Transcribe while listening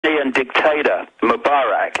Syrian dictator,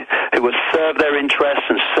 Mubarak, who has served their interests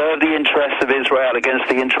and served the interests of Israel against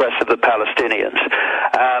the interests of the Palestinians.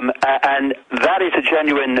 And that is a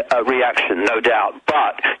genuine reaction, no doubt.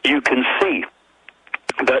 But you can see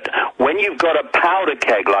that when you've got a powder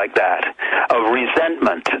keg like that of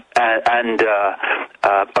resentment and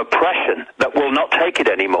oppression that will not take it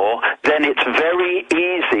anymore, then it's very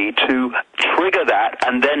easy to trigger that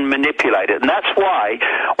and then manipulate it. And that's why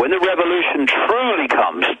when the revolution truly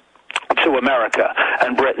comes to America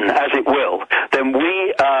and Britain, as it will, then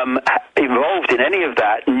we involved in any of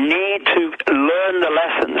that need to learn the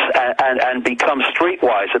lessons and become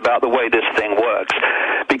streetwise about the way this thing works.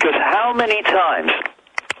 Because how many times,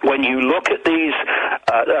 when you look at these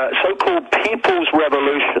so-called people's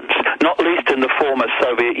revolutions, not least in the former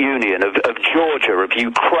Soviet Union, of Georgia, of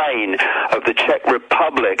Ukraine, of the Czech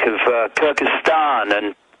Republic, of Kyrgyzstan,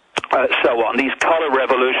 and so on, these color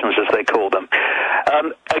revolutions, as they call them,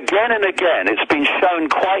 again and again, it's been shown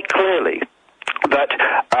quite clearly that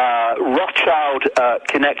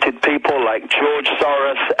Rothschild-connected people like George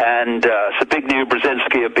Soros and Zbigniew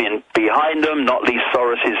Brzezinski have been behind them, not least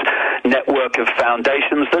Soros's network of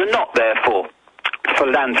foundations that are not there for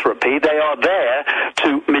philanthropy. They are there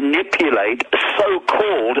to manipulate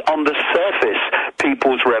so-called, on the surface,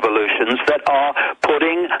 people's revolutions that are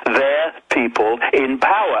putting their people in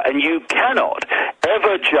power. And you cannot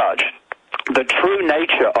ever judge the true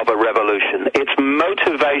nature of a revolution, its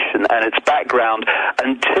motivation and its background,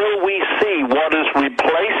 until we see what has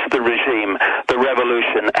replaced the regime the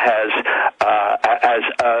revolution has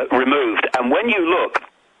removed. And when you look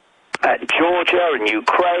at Georgia and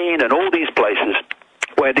Ukraine and all these places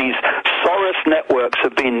where these Soros networks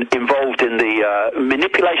have been involved in the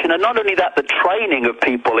manipulation, and not only that, the training of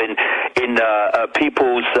people in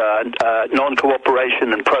people's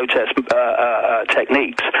non-cooperation and protest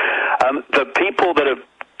techniques. The people that have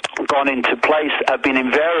gone into place have been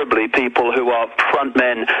invariably people who are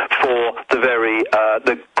frontmen for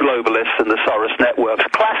the globalists and the Soros networks.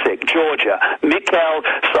 Classic, Georgia, Mikhail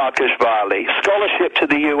Saakashvili, scholarship to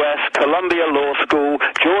the U.S., Columbia Law School,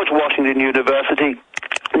 George Washington University,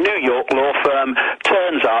 New York law firm,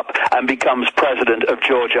 turns up and becomes president of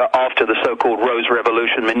Georgia after the so-called Rose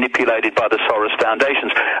Revolution, manipulated by the Soros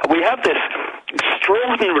foundations. We have this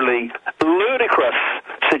extraordinarily ludicrous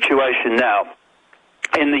situation now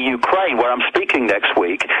in the Ukraine, where I'm speaking next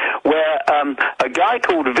week, where a guy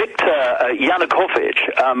called Viktor Yanukovych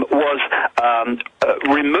was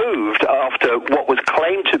removed after what was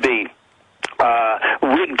claimed to be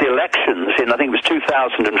rigged elections in, I think it was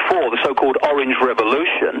 2004, the so-called Orange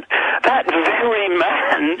Revolution. That very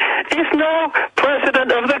man is now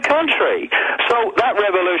president of the country. So that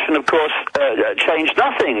revolution, of course, changed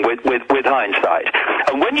nothing with hindsight.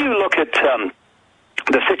 And when you look at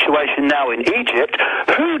the situation now in Egypt,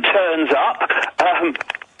 who turns up,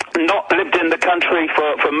 not lived in the country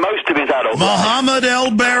for most of his adult life? Mohammed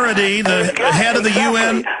El-Baradei, the head of the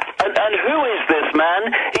UN. And who is this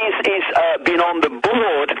man? He's been on the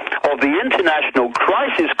board of the International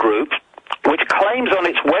Crisis Group, which claims on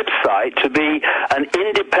its website to be an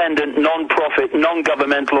independent, non-profit,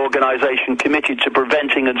 non-governmental organization committed to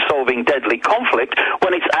preventing and solving deadly conflict,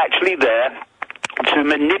 when it's actually there to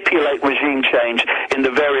manipulate regime change in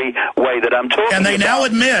the very way that I'm talking about. And they now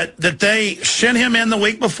admit that they sent him in the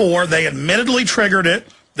week before. They admittedly triggered it.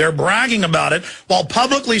 They're bragging about it while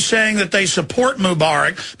publicly saying that they support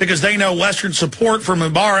Mubarak because they know Western support for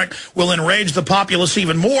Mubarak will enrage the populace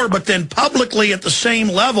even more, but then publicly at the same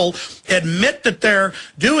level admit that they're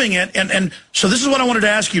doing it. And so this is what I wanted to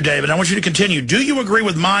ask you, David. I want you to continue. Do you agree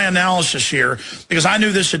with my analysis here? Because I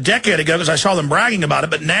knew this a decade ago because I saw them bragging about it,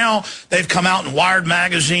 but now they've come out in Wired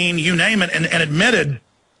magazine, you name it, and admitted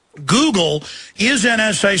Google is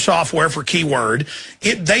NSA software for keyword.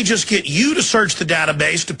 They just get you to search the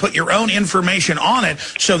database to put your own information on it,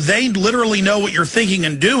 so they literally know what you're thinking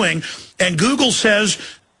and doing. And Google says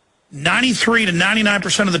 93 to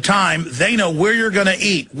 99% of the time, they know where you're going to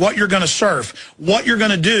eat, what you're going to surf, what you're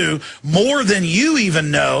going to do, more than you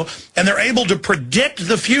even know, and they're able to predict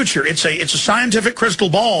the future. It's a scientific crystal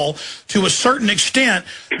ball to a certain extent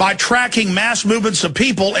by tracking mass movements of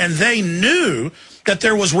people, and they knew that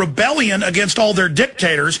there was rebellion against all their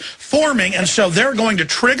dictators forming, and so they're going to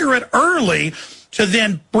trigger it early to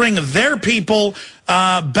then bring their people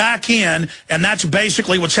back in, and that's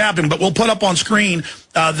basically what's happening. But we'll put up on screen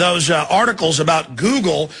those articles about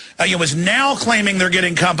Google is now claiming they're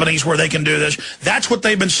getting companies where they can do this. That's what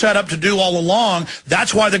they've been set up to do all along.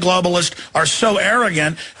 That's why the globalists are so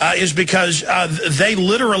arrogant, is because they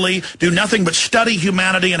literally do nothing but study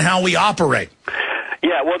humanity and how we operate.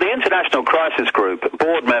 Yeah, well, the International Crisis Group,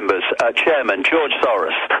 board members, chairman George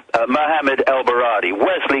Soros, Mohammed El Baradi,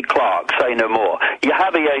 Wesley Clark, say no more,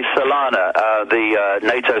 Javier Solana, the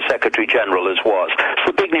NATO Secretary General as was,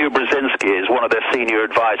 Zbigniew Brzezinski is one of their senior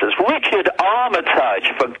advisors, Richard Armitage,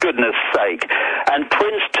 for goodness sake, and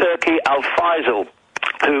Prince Turki Al Faisal,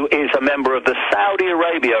 who is a member of the Saudi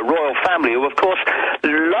Arabia royal family, who, of course,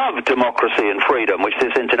 love democracy and freedom, which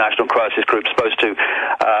this International Crisis Group is supposed to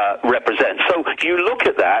represent. So you look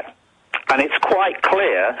at that, and it's quite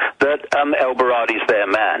clear that El Baradi's their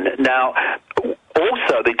man. Now,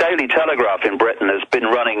 also, the Daily Telegraph in Britain has been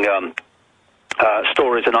running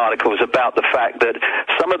stories and articles about the fact that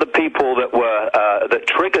some of the people that were that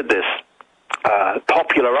triggered this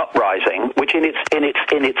popular uprising, which in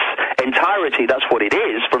its entirety, that's what it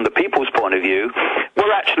is from the people's point of view,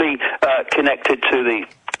 were actually connected to the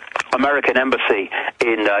American embassy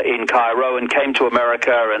in Cairo and came to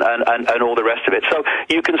America and all the rest of it. So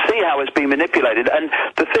you can see how it's been manipulated. And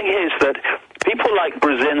the thing is that people like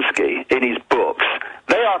Brzezinski in his books,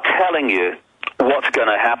 they are telling you what's going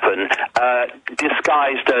to happen,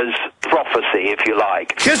 disguised as prophecy, if you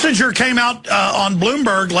like. Kissinger came out on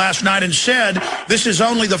Bloomberg last night and said this is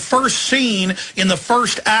only the first scene in the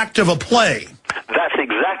first act of a play. That's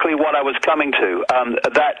exactly what I was coming to.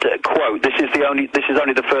 That quote, this is only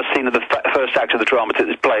the first scene of the first act of the drama that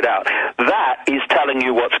is played out. That is telling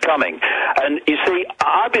you what's coming. And you see,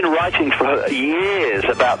 I've been writing for years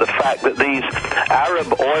about the fact that these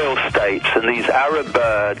Arab oil states and these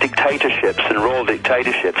Arab dictatorships and royal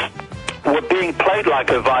dictatorships were being played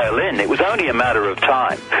like a violin. It was only a matter of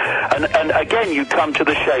time. And again, you come to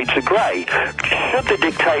the shades of grey. Should the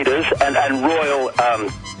dictators and royal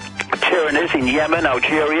tyrannies in Yemen,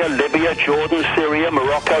 Algeria, Libya, Jordan, Syria,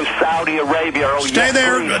 Morocco, Saudi Arabia. Stay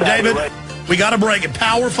there, David. We got to break it.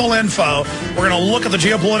 Powerful info. We're going to look at the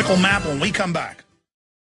geopolitical map when we come back.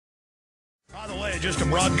 By the way, just a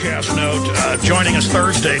broadcast note. Joining us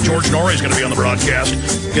Thursday, George Norrie is going to be on the broadcast,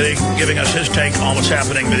 giving us his take on what's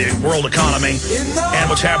happening with the world economy and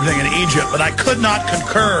what's happening in Egypt. But I could not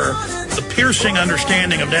concur the piercing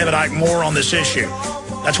understanding of David Icke more on this issue.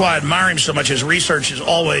 That's why I admire him so much. His research is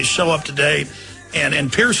always so up to date,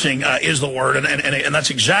 and piercing is the word, and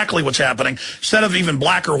that's exactly what's happening. Instead of even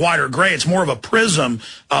black or white or gray, it's more of a prism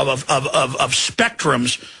of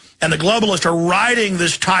spectrums. And the globalists are riding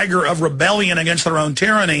this tiger of rebellion against their own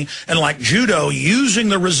tyranny, and like judo, using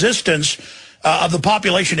the resistance of the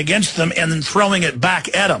population against them and then throwing it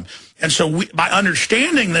back at them. And so by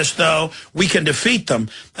understanding this, though, we can defeat them.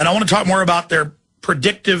 And I want to talk more about their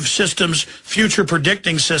predictive systems, future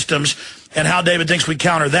predicting systems, and how David thinks we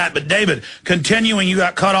counter that. But David, continuing, you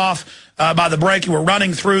got cut off by the break. You were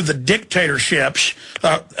running through the dictatorships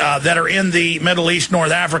that are in the Middle East,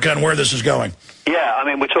 North Africa, and where this is going. Yeah, I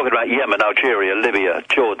mean, we're talking about Yemen, Algeria, Libya,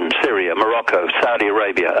 Jordan, Syria, Morocco, Saudi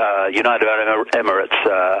Arabia, United Arab Emirates,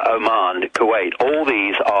 Oman, Kuwait. All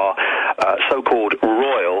these are so-called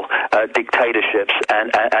royal dictatorships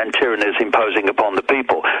and tyrannies imposing upon the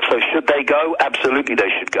people. So should they go? Absolutely they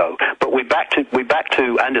should go. But we're back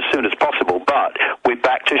to, and as soon as possible, but we're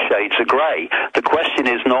back to shades of grey. The question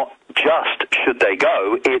is not just should they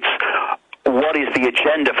go, it's what is the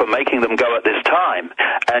agenda for making them go at this time?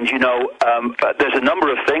 And, you know, there's a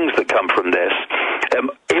number of things that come from this.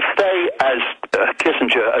 If they, as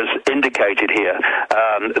Kissinger has indicated here,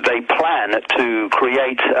 they plan to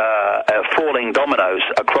create falling dominoes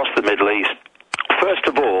across the Middle East, first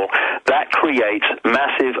of all, that creates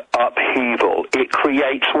massive upheaval. It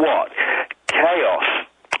creates what? Chaos.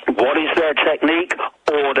 What is their technique?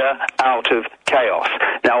 Order out of chaos.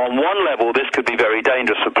 Now, on one level, this could be very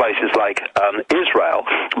dangerous for places like Israel,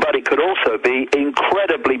 but it could also be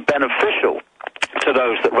incredibly beneficial to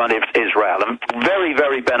those that run Israel, and very,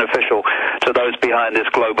 very beneficial to those behind this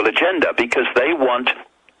global agenda, because they want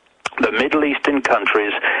the Middle Eastern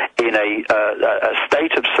countries in a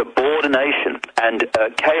state of subordination, and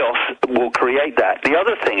chaos will create that. The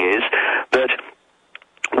other thing is that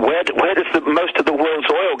where does most of the world's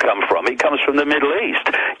oil come from? It comes from the Middle East.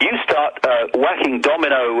 You start whacking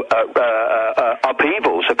domino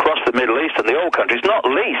upheavals across the Middle East and the oil countries, not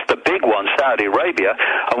least the big one, Saudi Arabia.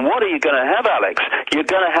 And what are you going to have, Alex? You're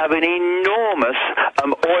going to have an enormous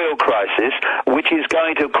oil crisis, which is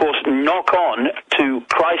going to, of course, knock on to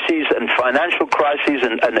crises and financial crises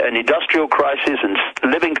and industrial crises and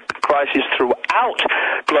living crises throughout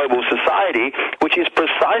global society, which is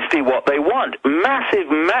precisely what they want.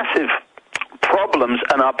 Massive problems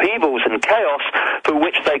and upheavals and chaos for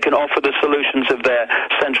which they can offer the solutions of their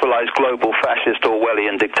centralized global fascist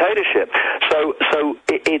Orwellian dictatorship. So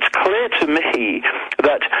it's clear to me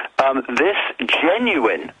that this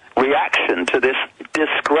genuine reaction to this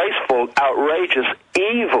disgraceful, outrageous,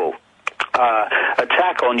 evil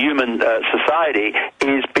attack on human society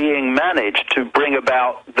is being managed to bring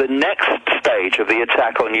about the next stage of the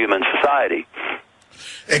attack on human society.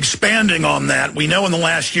 Expanding on that, we know in the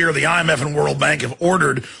last year the IMF and World Bank have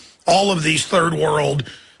ordered all of these third world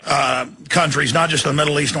countries, not just the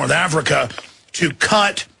Middle East, North Africa, to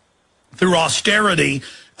cut through austerity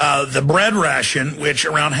the bread ration, which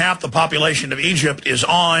around half the population of Egypt is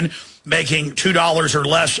on, making $2 or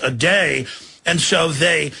less a day. And so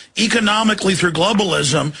they, economically through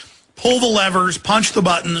globalism, pull the levers, punch the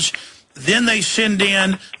buttons. Then they send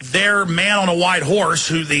in their man on a white horse,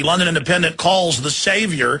 who the London Independent calls the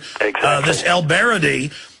savior, this El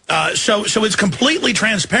Baradi. So it's completely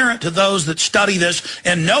transparent to those that study this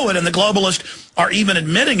and know it, and the globalists are even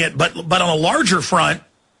admitting it. But on a larger front,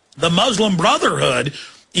 the Muslim Brotherhood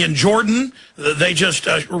in Jordan, they just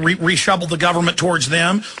reshuffled the government towards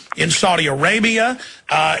them. In Saudi Arabia,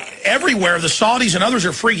 everywhere, the Saudis and others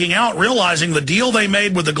are freaking out, realizing the deal they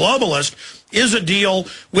made with the globalists is a deal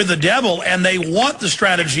with the devil, and they want the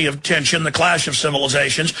strategy of tension, the clash of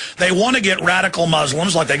civilizations. They want to get radical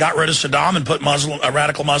Muslims, like they got rid of Saddam and put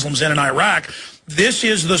radical Muslims in Iraq. This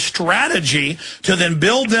is the strategy to then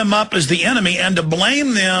build them up as the enemy and to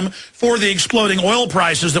blame them for the exploding oil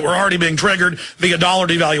prices that were already being triggered via dollar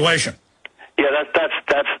devaluation. Yeah,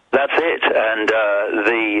 that's it. And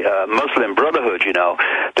the Muslim Brotherhood, you know,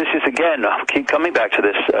 this is, again, I keep coming back to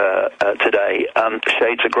this today,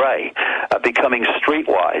 shades of grey, becoming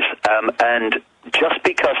streetwise. And just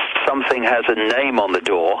because something has a name on the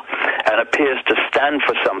door and appears to stand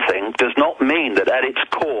for something does not mean that at its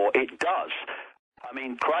core it does. I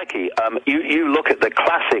mean, crikey, you look at the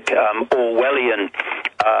classic Orwellian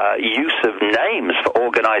use of names for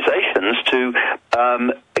organizations to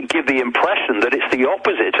give the impression that it's the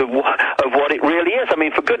opposite of what it really is. I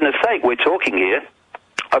mean, for goodness sake, we're talking here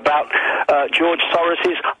about George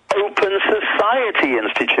Soros's Open Society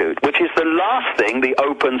Institute, which is the last thing the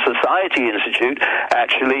Open Society Institute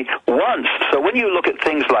actually wants. So when you look at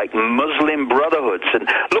things like Muslim Brotherhoods, and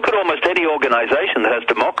look at almost any organization that has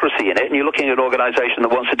democracy in it, and you're looking at an organization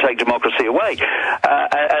that wants to take democracy away,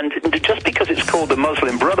 and just because it's called the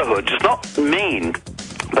Muslim Brotherhood does not mean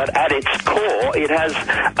that at its core it has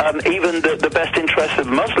even the best interests of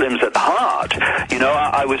Muslims at heart. You know,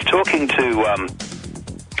 I was talking to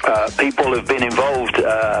people who've been involved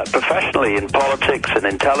professionally in politics and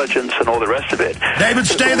intelligence and all the rest of it. David,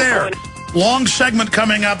 stay there. Long segment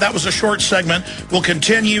coming up. That was a short segment. We'll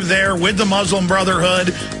continue there with the Muslim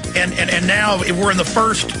Brotherhood. And now if we're in the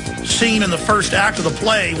first scene in the first act of the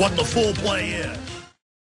play, what the full play is.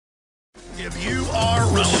 If you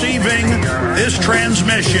are receiving this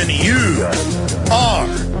transmission, you are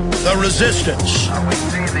the resistance.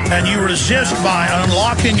 And you resist by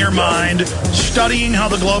unlocking your mind, studying how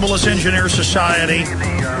the globalists engineer society,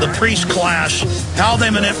 the priest class, how they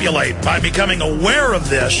manipulate, by becoming aware of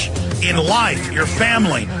this in life, your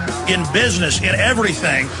family, in business, in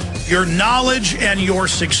everything. Your knowledge and your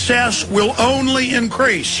success will only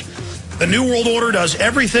increase. The New World Order does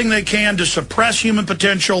everything they can to suppress human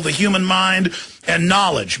potential, the human mind, and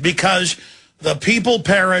knowledge, because the people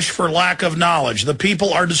perish for lack of knowledge. The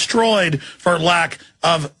people are destroyed for lack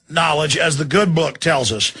of knowledge, as the good book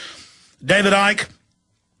tells us. David Icke,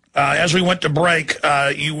 as we went to break,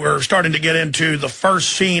 you were starting to get into the first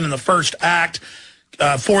scene and the first act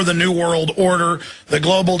for the New World Order, the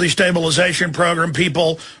global destabilization program,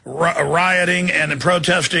 people rioting and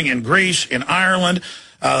protesting in Greece, in Ireland.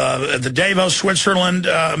 At the Davos, Switzerland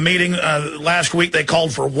meeting last week, they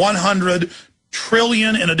called for $100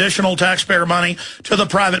 trillion in additional taxpayer money to the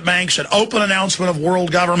private banks, an open announcement of world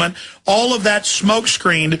government, all of that smoke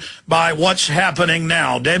screened by what's happening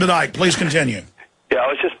now. David Icke, please continue. Yeah, I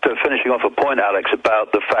was just finishing off a point, Alex,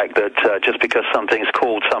 about the fact that just because something's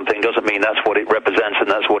called something doesn't mean that's what it represents and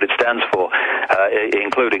that's what it stands for,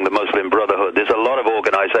 including the Muslim Brotherhood. There's a lot of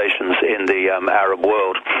organizations in the Arab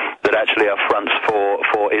world that actually are fronts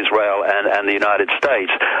for Israel and the United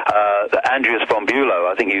States. Andreas von Bülow,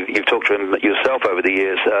 I think you've talked to him yourself over the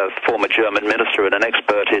years, former German minister and an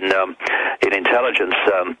expert in intelligence,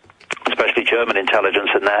 especially German intelligence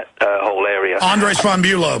in that whole area. Andreas von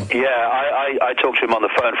Bülow. Yeah, I talked to him on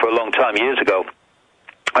the phone for a long time, years ago.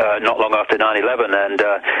 not long after 9/11, and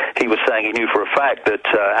he was saying he knew for a fact that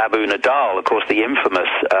Abu Nidal, of course the infamous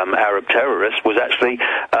Arab terrorist, was actually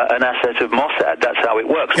an asset of Mossad. That's how it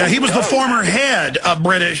works. Yeah, he was the former head of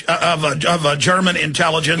of German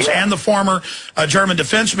intelligence, yeah, and the former German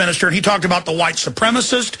defense minister. And he talked about the white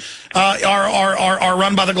supremacists are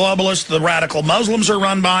run by the globalists, the radical Muslims are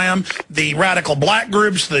run by them, the radical black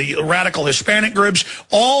groups, the radical Hispanic groups.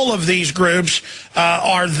 All of these groups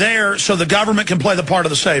are there so the government can play the part of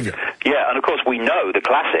the savior. Yeah, and of course we know the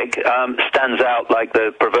classic stands out like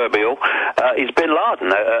the proverbial is Bin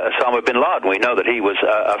Laden, Osama Bin Laden. We know that he was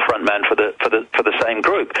a front man for the same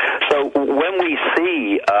group. So when we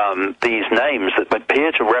see these names that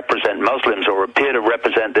appear to represent Muslims or appear to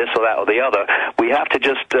represent this or that or the other, we have to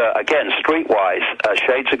just again, streetwise,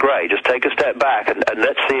 shades of grey, just take a step back and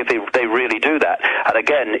let's see if they really do that. And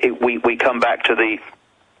again, we come back to the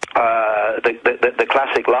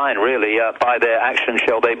classic line, really, by their actions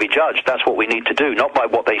shall they be judged. That's what we need to do, not by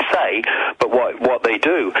what they say, but what they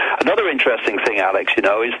do. Another interesting thing, Alex, you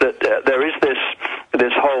know, is that there is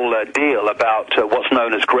this whole deal about what's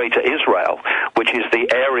known as Greater Israel, which is the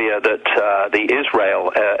area that the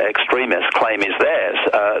Israel extremists claim is theirs,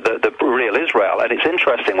 the real Israel. And it's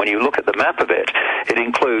interesting, when you look at the map of it, it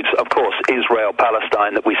includes, of course, Israel,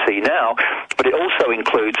 Palestine that we see now, but it also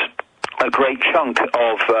includes a great chunk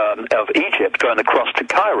of Egypt going across to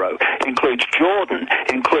Cairo. It includes Jordan,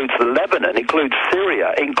 it includes Lebanon, it includes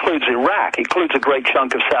Syria, it includes Iraq, it includes a great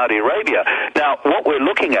chunk of Saudi Arabia. Now, what we're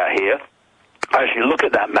looking at here, as you look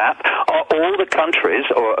at that map, are all the countries,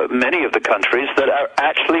 or many of the countries, that are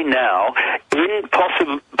actually now in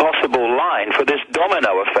possible line for this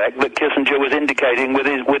domino effect that Kissinger was indicating with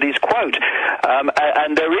his quote.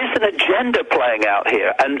 And there is an agenda playing out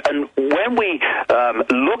here. And when we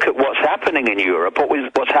look at what's happening in Europe,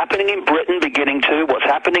 what's happening in Britain beginning to, what's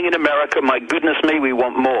happening in America, my goodness me, we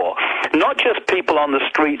want more. Not just people on the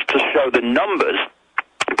streets to show the numbers,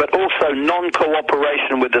 but also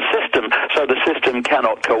non-cooperation with the system, so the system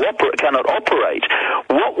cannot operate.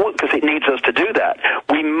 Because it needs us to do that.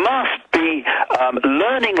 We must be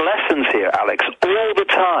learning lessons here, Alex, all the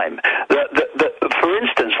time. For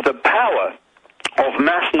instance, the power of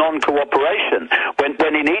mass non-cooperation.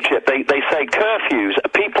 When in Egypt they say curfews,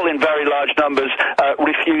 people in very large numbers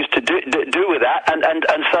refuse to do with that,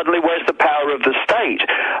 and suddenly where's the power of the state?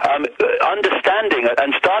 Understanding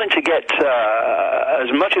and starting to get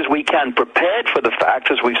as much as we can prepared for the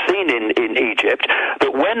fact, as we've seen in Egypt,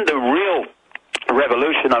 that when the real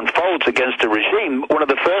revolution unfolds against a regime, one of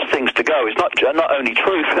the first things to go is not only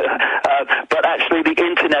truth, but actually the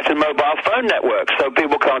internet and mobile phone networks, so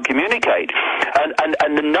people can't communicate. And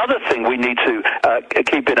another thing we need to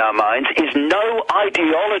keep in our minds is no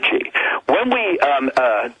ideology. When we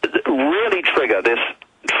really trigger this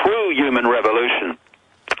true human revolution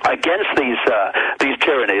against these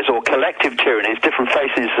tyrannies, or collective tyrannies, different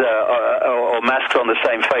faces or masks on the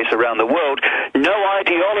same face around the world, no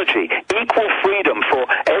ideology, equal freedom for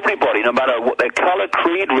everybody, no matter what their color,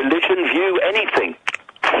 creed, religion, view, anything.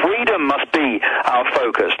 Freedom must be our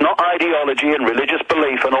focus, not ideology and religious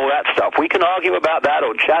belief and all that stuff. We can argue about that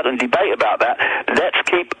or chat and debate about that. Let's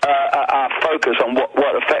keep our focus on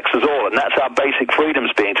what affects us all, and that's our basic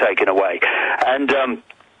freedoms being taken away. And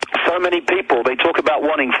so many people, they talk about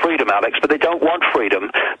wanting freedom, Alex, but they don't want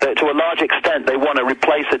freedom. To a large extent, they want to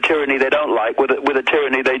replace a tyranny they don't like with a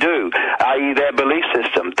tyranny they do, i.e. their belief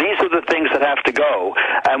system. These are the things that have to go,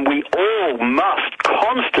 and we all must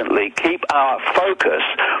constantly keep our focus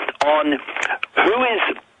on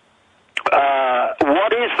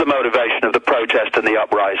what is the motivation of the protest and the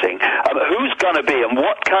uprising? Who's going to be, and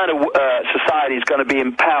what kind of society is going to be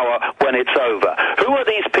in power when it's over? Who are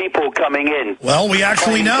these people coming in? Well, we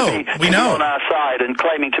actually know. We know on our side and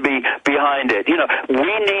claiming to be behind it. You know,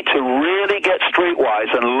 we need to really get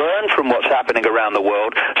streetwise and learn from what's happening around the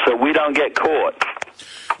world so we don't get caught.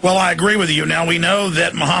 Well, I agree with you. Now, we know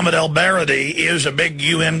that Mohammed El-Baradei is a big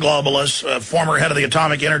UN globalist, former head of the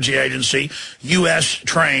Atomic Energy Agency, U.S.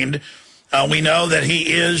 trained. We know that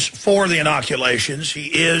he is for the inoculations. He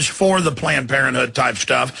is for the Planned Parenthood type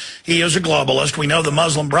stuff. He is a globalist. We know the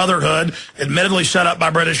Muslim Brotherhood, admittedly set up by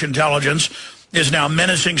British intelligence, is now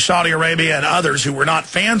menacing Saudi Arabia and others who we're not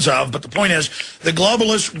fans of. But the point is, the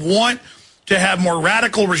globalists want to have more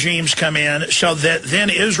radical regimes come in so that then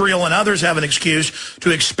Israel and others have an excuse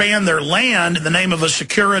to expand their land in the name of a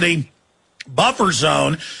security buffer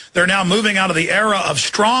zone. They're now moving out of the era of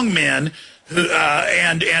strong men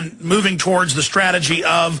and moving towards the strategy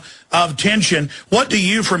of tension. What do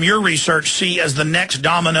you, from your research, see as the next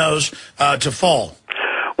dominoes to fall?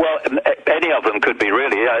 Well, any any of them could be,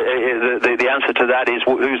 really. The answer to that is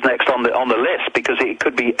who's next on the list, because it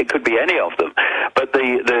could be any of them. But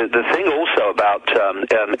the thing also about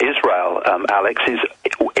Israel, Alex, is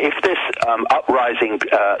if this uprising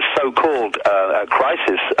so-called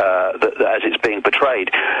crisis, as it's being portrayed,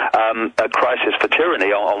 a crisis for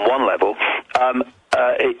tyranny on one level,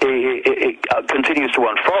 it continues to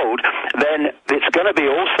unfold, then it's going to be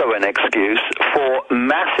also an excuse for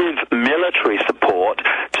massive military support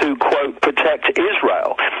to, quote, protect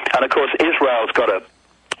Israel. And, of course, Israel's got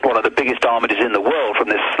one of the biggest armies in the world from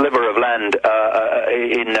this sliver of land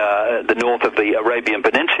in the north of the Arabian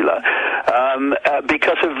Peninsula,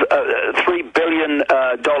 because of $3 billion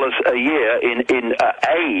a year in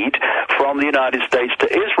aid from the United States to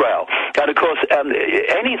Israel. And, of course,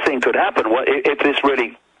 anything could happen if this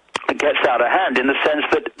really gets out of hand, in the sense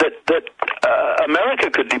that America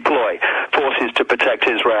could deploy forces to protect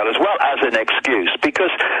Israel as well, as an excuse. Because,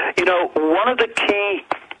 one of the key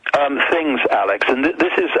things, Alex, and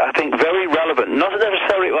this is, I think, very relevant. Not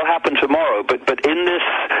necessarily it will happen tomorrow, but in this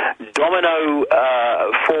domino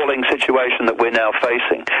falling situation that we're now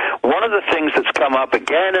facing, one of the things that's come up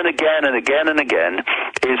again and again and again and again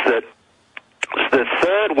is that the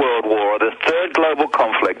Third World War, the third global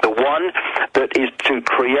conflict, the one that is to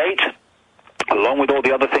create, along with all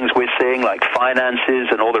the other things we're seeing, like finances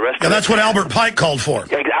and all the rest of it. That's what Albert Pike called for.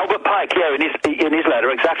 Albert Pike, in his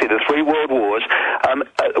letter, exactly, the three world wars.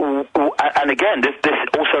 And again, this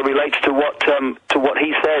also relates to what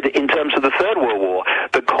he said in terms of the Third World War.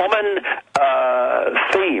 The common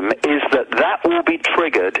theme is that will be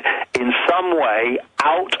triggered in some way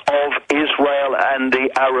out of Israel and the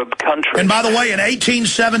Arab countries. And by the way, in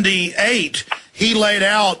 1878, he laid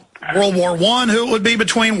out World War I, who it would be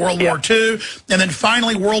between, World War II, and then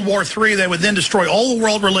finally World War III. They would then destroy all the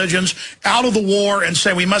world religions out of the war and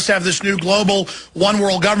say we must have this new global one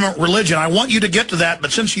world government religion. I want you to get to that,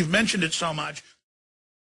 but since you've mentioned it so much.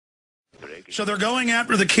 So they're going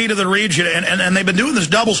after the key to the region, and they've been doing this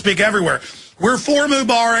doublespeak everywhere. We're for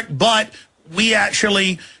Mubarak, but we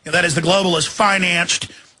actually, that is the globalists,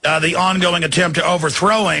 financed the ongoing attempt to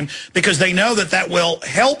overthrow him, because they know that will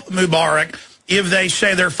help Mubarak. If they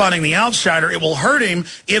say they're funding the outsider, it will hurt him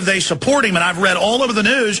if they support him. And I've read all over the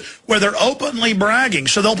news where they're openly bragging.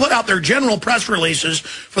 So they'll put out their general press releases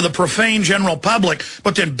for the profane general public,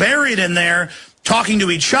 but then buried in there, talking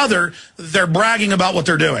to each other, they're bragging about what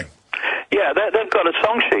they're doing. Yeah, they've got a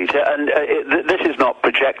song sheet, and this is not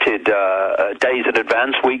projected days in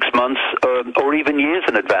advance, weeks, months, or even years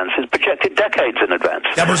in advance. It's projected decades in advance.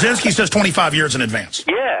 Yeah, Brzezinski says 25 years in advance.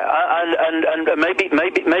 Yeah, and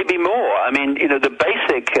maybe more. I mean, the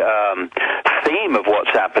basic theme of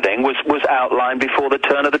what's happening was outlined before the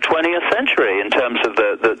turn of the 20th century in terms of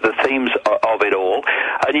the themes of it all.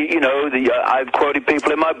 And I've quoted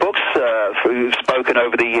people in my books who've spoken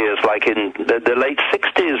over the years, like in the late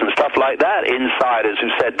 60s and stuff like that, insiders who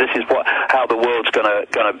said this is how the world's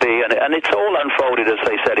gonna be, and it's all unfolded as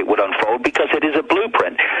they said it would unfold, because it is a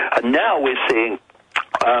blueprint. And now we're seeing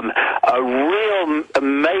a real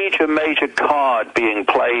major card being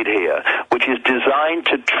played here, which is designed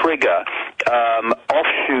to trigger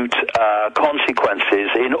offshoot consequences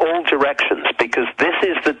in all directions, because this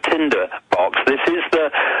is the tinder box. This is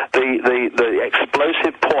the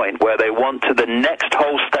explosive point where they want to the next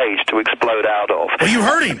whole stage to explode out of. Well, you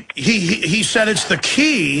heard him. He said it's the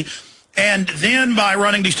key. And then by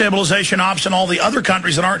running destabilization ops in all the other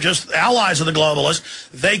countries that aren't just allies of the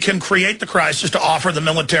globalists, they can create the crisis to offer the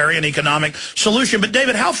military and economic solution. But,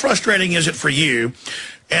 David, how frustrating is it for you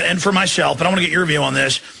and for myself, and I want to get your view on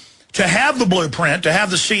this, to have the blueprint, to have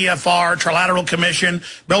the CFR, Trilateral Commission,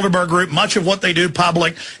 Bilderberg Group, much of what they do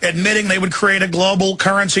public, admitting they would create a global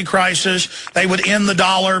currency crisis, they would end the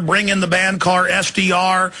dollar, bring in the banned car,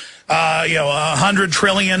 SDR, 100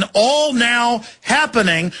 trillion, all now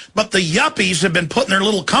happening, but the yuppies have been put in their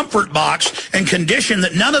little comfort box and conditioned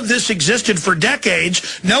that none of this existed for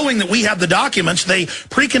decades, knowing that we have the documents. They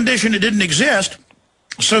preconditioned it didn't exist.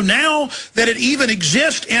 So now that it even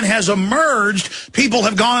exists and has emerged, people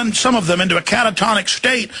have gone, some of them, into a catatonic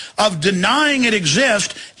state of denying it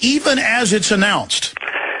exists, even as it's announced.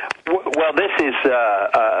 Well, this is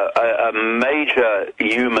a major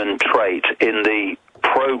human trait in the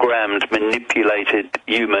programmed, manipulated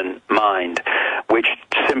human mind, which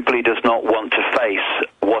simply does not want to face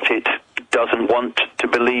what it doesn't want to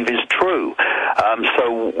believe is true.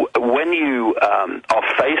 So when you are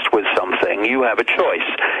faced with something, you have a choice.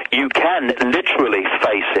 You can literally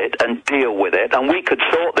face it and deal with it, and we could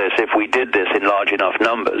sort this if we did this in large enough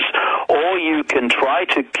numbers, or you can try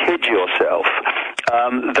to kid yourself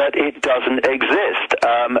that it doesn't exist,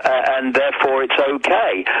 and therefore it's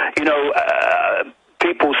okay. You know,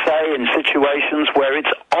 people say in situations where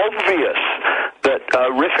it's obvious that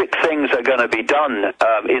horrific things are going to be done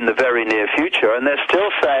in the very near future, and they're still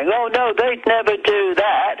saying, oh, no, they'd never do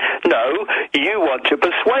that. No, you want to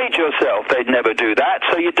persuade yourself they'd never do that,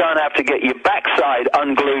 so you don't have to get your backside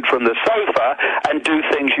unglued from the sofa and do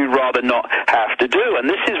things you'd rather not have to do. And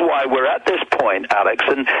this is why we're at this point, Alex,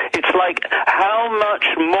 and it's like, how much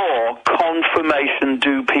more confirmation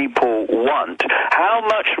do people want? How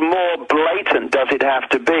much more blatant does it have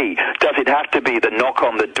to be? Does it have to be the knock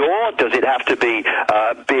on the door? Does it have to be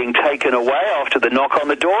being taken away after the knock on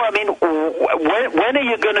the door? I mean, when are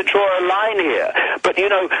you going to draw a line here? But, you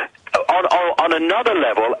know, on another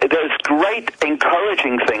level, there's great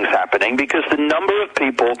encouraging things happening, because the number of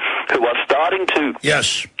people who are starting to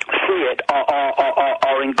see it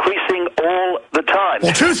are increasing all the time.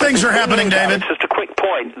 Well, two things are happening, David. Just a quick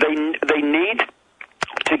point. They need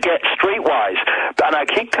to get streetwise, and I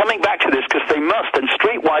keep coming back to this because they must, and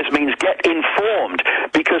streetwise means get informed,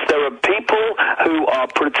 because there are people who are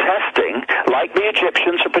protesting, like the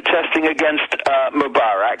Egyptians are protesting against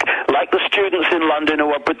Mubarak, like the students in London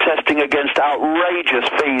who are protesting against outrageous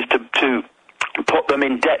fees to put them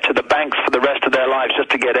in debt to the banks for the rest of their lives just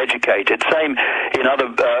to get educated. Same in other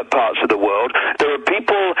parts of the world. There are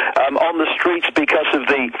people on the streets because of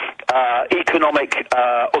the economic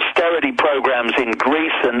austerity programs in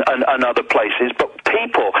Greece and other places. But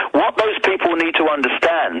people, what those people need to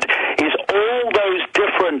understand is all those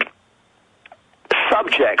different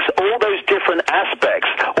subjects, all those different aspects,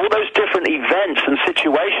 all those different events and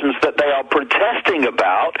situations that they are protesting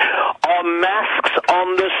about are masks on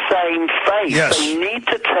the same face. Yes. They need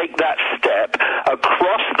to take that step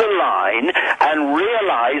across the line and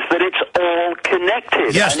realize that it's all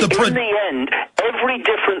connected. Yes, and in the end, every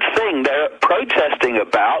different thing they're protesting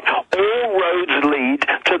about, all roads lead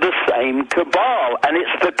to the same cabal. And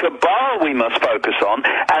it's the cabal we must focus on,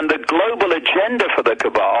 and the global agenda for the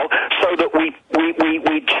cabal, so that we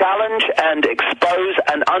challenge and expose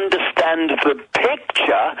and understand the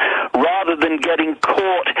picture rather than getting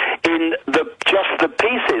caught in just the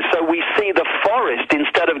pieces. So we see the forest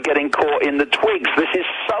instead of getting caught in the twigs. This is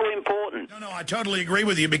so important. No, I totally agree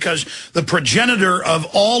with you, because the progenitor of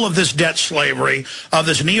all of this debt slavery, of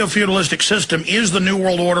this neo-feudalistic system, is the New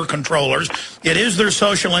World Order controllers. It is their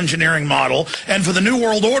social engineering model. And for the New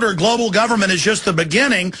World Order, global government is just the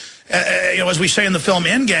beginning. As we say in the film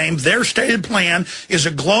Endgame, their stated plan is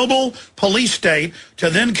a global police state to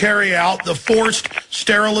then carry out the forced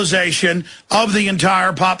sterilization of the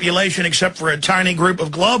entire population except for a tiny group of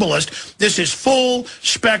globalists. This is full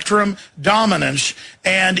spectrum dominance.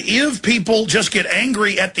 And if people just get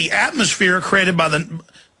angry at the atmosphere created by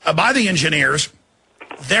the engineers,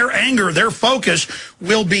 their anger, their focus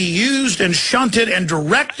will be used and shunted and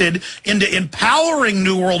directed into empowering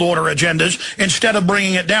New World Order agendas instead of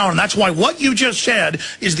bringing it down. And that's why what you just said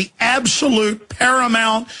is the absolute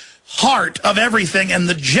paramount heart of everything and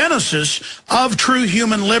the genesis of true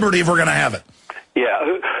human liberty if we're going to have it. Yeah,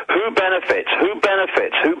 who benefits? Who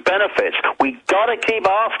benefits? Who benefits? We got to keep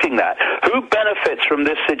asking that. Who benefits from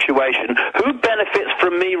this situation? Who benefits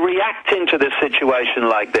from me reacting to this situation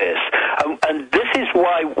like this? And this is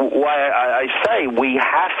why I say we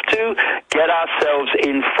have to get ourselves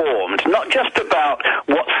informed, not just about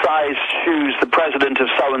what size shoes the president of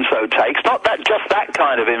so-and-so takes, not just that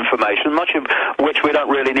kind of information, much of which we don't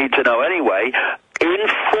really need to know anyway,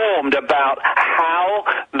 informed about how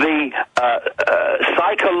the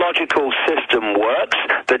psychological system works,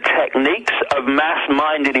 the techniques of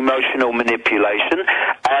mass-minded emotional manipulation,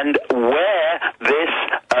 and where this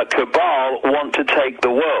cabal want to take the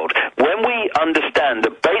world. When we understand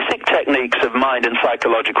the basic techniques of mind and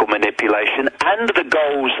psychological manipulation and the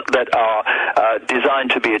goals that are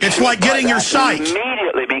designed to be achieved, it's like getting your sight. It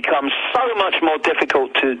immediately becomes so much more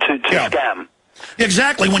difficult to scam.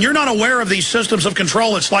 Exactly. When you're not aware of these systems of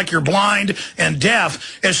control, it's like you're blind and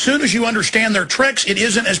deaf. As soon as you understand their tricks, it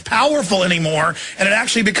isn't as powerful anymore, and it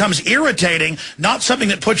actually becomes irritating, not something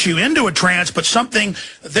that puts you into a trance, but something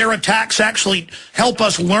their attacks actually help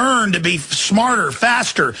us learn to be smarter,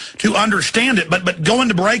 faster, to understand it. But going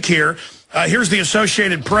to break here, here's the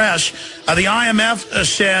Associated Press. The IMF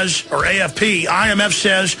says, or AFP, IMF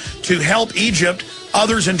says to help Egypt,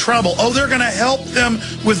 others in trouble. Oh, they're going to help them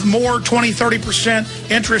with more 20, 30%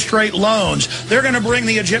 interest rate loans. They're going to bring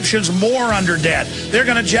the Egyptians more under debt. They're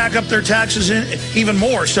going to jack up their taxes even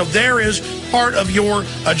more. So there is part of your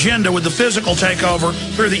agenda with the physical takeover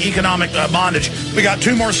through the economic bondage. We got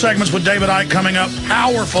 2 more segments with David Icke coming up.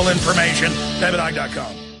 Powerful information.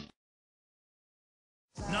 DavidIcke.com.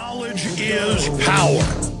 Knowledge is power.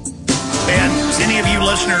 And any of you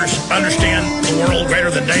listeners understand the world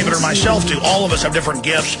greater than David or myself do. All of us have different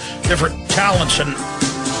gifts, different talents, and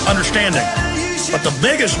understanding. But the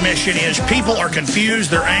biggest mission is people are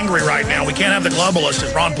confused. They're angry right now. We can't have the globalists,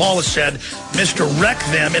 as Ron Paul has said, misdirect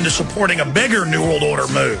them into supporting a bigger New World Order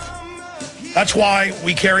move. That's why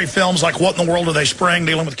we carry films like What in the World Are They Spraying,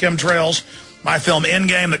 dealing with chemtrails. My film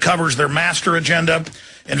Endgame that covers their master agenda.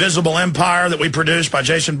 Invisible Empire that we produced by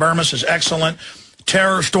Jason Burmis is excellent.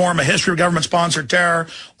 Terror Storm, a history of government-sponsored terror.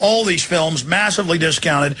 All these films massively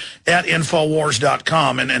discounted at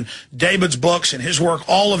Infowars.com. And David's books and his work,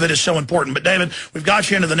 all of it is so important. But David, we've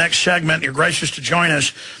got you into the next segment. You're gracious to join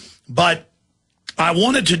us. But I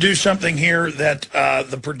wanted to do something here that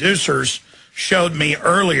the producers showed me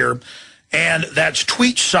earlier, and that's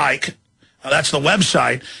TweetPsych. That's the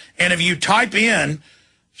website. And if you type in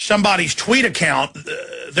somebody's tweet account,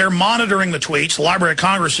 they're monitoring the tweets. The Library of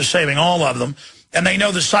Congress is saving all of them. And they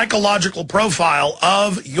know the psychological profile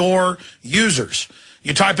of your users.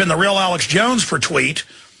 You type in the real Alex Jones for tweet,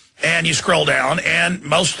 and you scroll down, and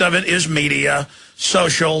most of it is media,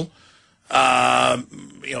 social,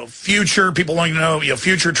 future, people wanting to know,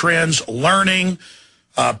 future trends, learning,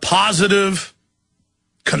 positive,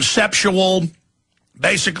 conceptual,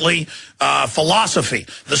 basically philosophy,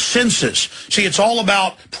 the senses. See, it's all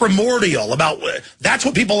about primordial, that's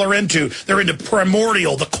what people are into. They're into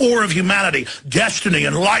primordial, the core of humanity, destiny,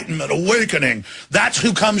 enlightenment, awakening. That's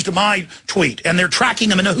who comes to my tweet, and they're tracking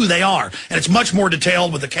them and know who they are. And it's much more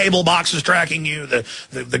detailed with the cable boxes tracking you,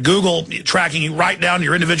 the Google tracking you right down to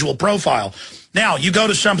your individual profile. Now, you go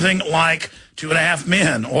to something like 2.5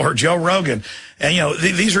 Men or Joe Rogan, and,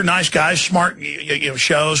 these are nice guys, smart,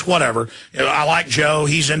 shows, whatever. I like Joe.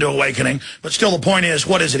 He's into awakening. But still, the point is,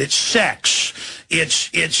 what is it? It's sex.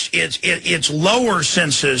 It's lower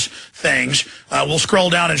senses things. We'll scroll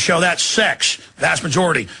down and show that sex, vast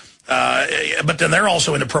majority. But then they're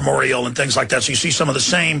also into primordial and things like that. So you see some of the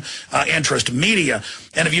same interest. Media.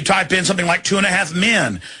 And if you type in something like 2.5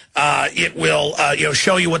 Men, it will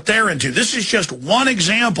show you what they're into. This is just one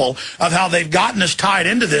example of how they've gotten us tied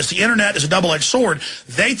into this. The internet is a double-edged sword.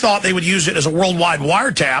 They thought they would use it as a worldwide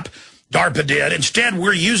wiretap. DARPA did. Instead,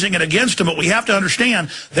 we're using it against them, but we have to understand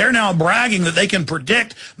they're now bragging that they can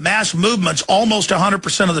predict mass movements almost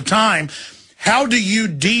 100% of the time. How do you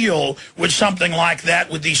deal with something like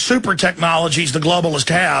that with these super technologies the globalists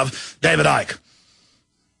have, David Icke?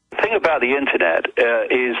 The thing about the internet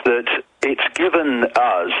is that it's given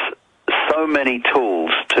us so many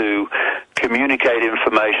tools to communicate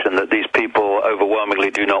information that these people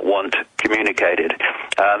overwhelmingly do not want communicated.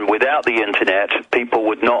 Without the internet, people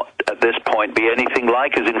would not, at this point, be anything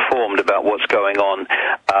like as informed about what's going on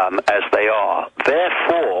as they are.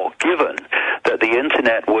 Therefore, given that the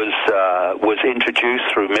internet was introduced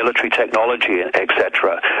through military technology,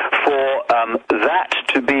 etc., for that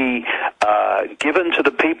to be given to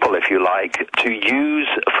the people, if you like, to use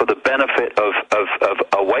for the benefit of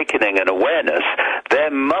awakening and awareness,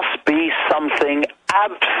 there must be something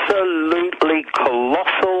absolutely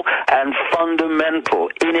colossal and fundamental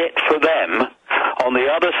in it for them on the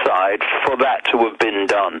other side for that to have been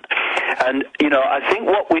done. And, I think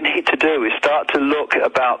what we need to do is start to look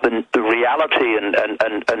about the reality and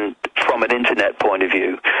from an internet point of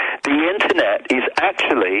view. The internet is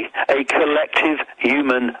actually a collective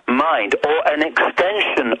human mind, or an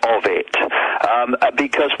extension of it.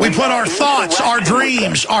 Because we put our thoughts, our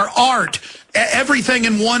dreams, our art, everything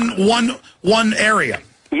in one area.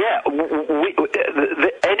 Yeah,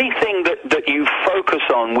 anything that you focus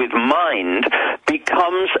on with mind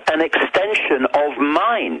becomes an extension of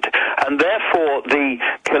mind. And therefore, the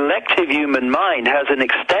collective human mind has an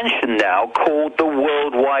extension now called the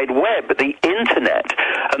World Wide Web, the Internet.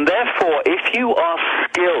 And therefore, if you are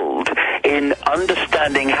skilled in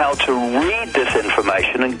understanding how to read this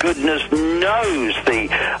information, and goodness knows the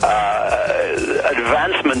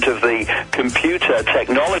advancement of the computer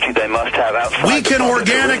technology they must have outside. We can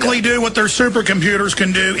organically do what their supercomputers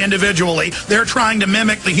can do individually. They're trying to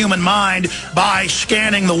mimic the human mind by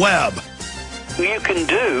scanning the web. What you can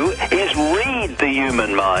do is read the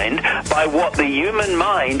human mind by what the human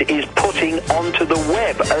mind is putting onto the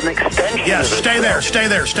web, an extension. Yes, of stay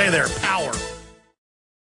there. Power.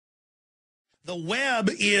 The web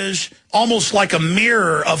is almost like a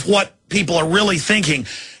mirror of what people are really thinking.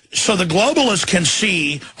 So the globalists can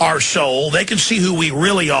see our soul. They can see who we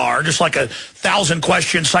really are, just like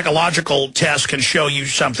 1,000-question psychological test can show you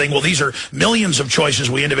something. Well, these are millions of choices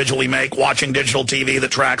we individually make, watching digital TV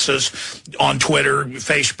that tracks us on Twitter,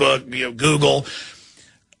 Facebook, Google.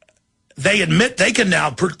 They admit they can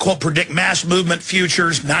now predict mass movement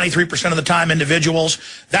futures, 93% of the time individuals.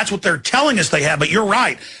 That's what they're telling us they have. But you're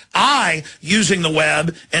right. Using the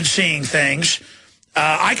web and seeing things,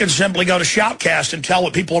 I can simply go to Shoutcast and tell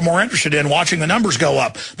what people are more interested in, watching the numbers go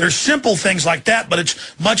up. There's simple things like that, but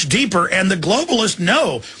it's much deeper, and the globalists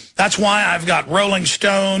know. That's why I've got Rolling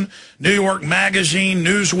Stone, New York Magazine,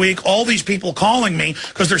 Newsweek, all these people calling me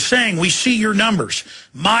because they're saying, we see your numbers.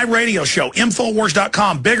 My radio show,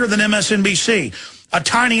 Infowars.com, bigger than MSNBC. A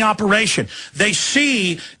tiny operation. They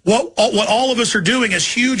see what all of us are doing is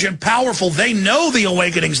huge and powerful. They know the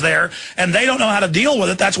awakening's there, and they don't know how to deal with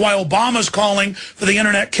it. That's why Obama's calling for the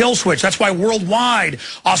internet kill switch. That's why worldwide,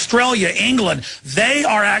 Australia, England, they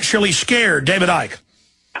are actually scared. David Icke.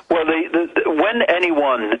 Well, when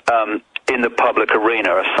anyone in the public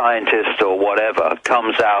arena, a scientist or whatever,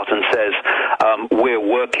 comes out and says, we're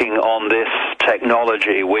working on this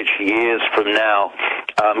technology which years from now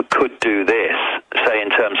could do this, say in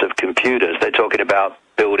terms of computers, they're talking about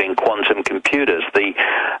building quantum computers, the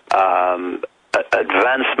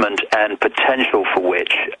advancement and potential for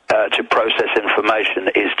which to process information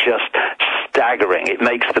is just staggering. It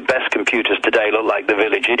makes the best computers today look like the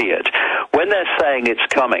village idiot. When they're saying it's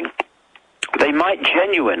coming, they might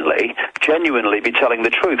genuinely be telling the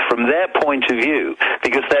truth from their point of view,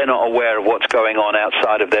 because they're not aware of what's going on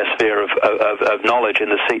outside of their sphere of knowledge in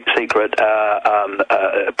the secret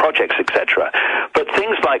projects, etc. But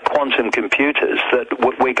things like quantum computers that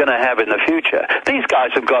we're going to have in the future, these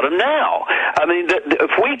guys have got them now. I mean,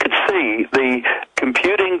 if we could see the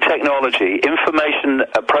computing technology, information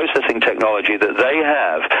processing technology that they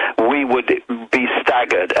have, we would be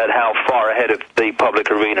staggered at how far ahead of the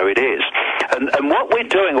public arena it is. And what we're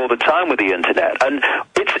doing all the time with the internet, and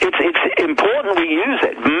it's important we use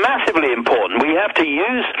it, massively important. We have to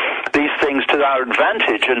use these things to our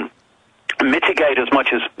advantage and mitigate as much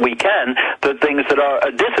as we can the things that are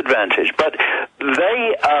a disadvantage. But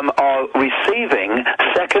they are receiving,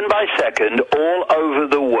 second by second, all over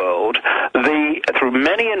the world, through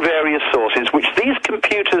many and various sources, which these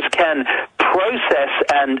computers can process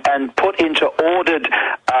and put into ordered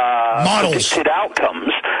predicted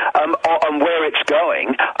outcomes on where it's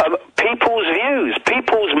going. People's views,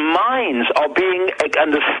 people's minds are being,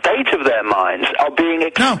 and the state of their minds are being...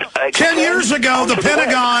 10 years ago, the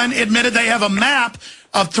Pentagon admitted they have a map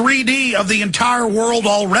of 3D of the entire world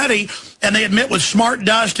already, and they admit with smart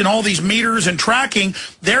dust and all these meters and tracking,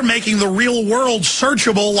 they're making the real world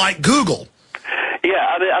searchable like Google. Yeah,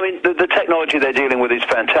 I mean, the technology they're dealing with is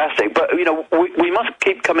fantastic, but, you know, we must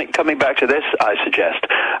keep coming back to this, I suggest,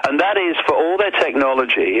 and that is for all their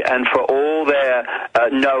technology and for all their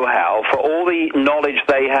know-how, for all the knowledge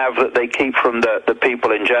they have that they keep from the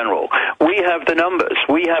people in general, we have the numbers.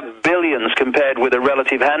 We have billions compared with a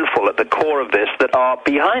relative handful at the core of this that are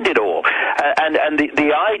behind it all. And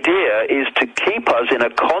the idea is to keep us in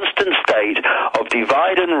a constant state of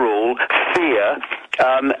divide and rule, fear,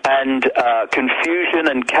 and confusion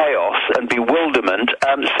and chaos and bewilderment,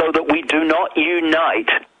 so that we do not unite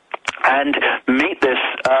and meet this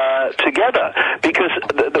together. Because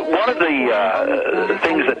one of the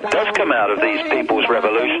things that does come out of these people's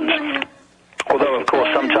revolutions, although, of course,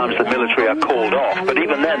 sometimes the military are called off, but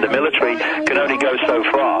even then the military can only go so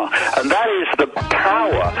far. And that is the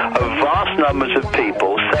power of vast numbers of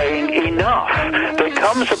people saying enough. There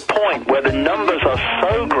comes a point where the numbers are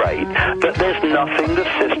so great that there's nothing the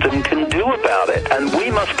system can do about it. And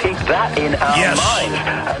we must keep that in our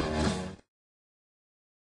minds.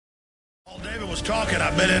 While David was talking,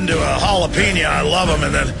 I've been into a jalapeno. I love them,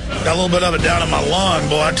 and then got a little bit of it down in my lung.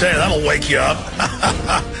 Boy, I tell you, that'll wake you up.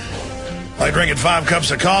 Like drinking 5 cups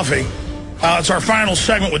of coffee. It's our final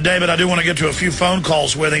segment with David. I do want to get to a few phone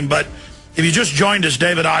calls with him, but if you just joined us,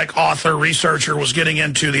 David Icke, author, researcher, was getting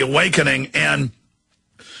into the awakening, and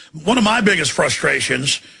one of my biggest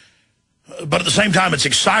frustrations, but at the same time it's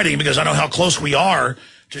exciting because I know how close we are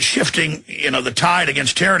to shifting, the tide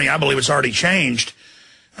against tyranny. I believe it's already changed,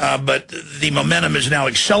 but the momentum is now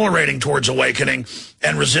accelerating towards awakening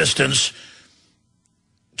and resistance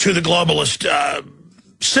to the globalist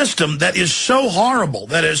system that is so horrible,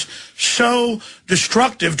 that is so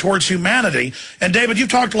destructive towards humanity. And David, you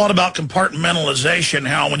talked a lot about compartmentalization,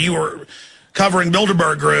 how when you were covering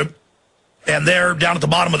Bilderberg Group, and there down at the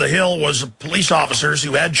bottom of the hill was police officers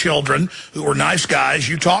who had children, who were nice guys,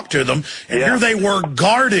 you talked to them, and here they were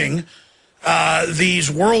guarding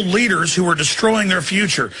these world leaders who were destroying their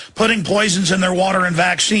future, putting poisons in their water and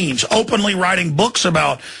vaccines, openly writing books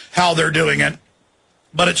about how they're doing it.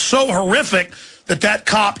 But it's so horrific that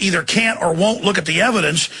cop either can't or won't look at the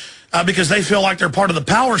evidence. because they feel like they're part of the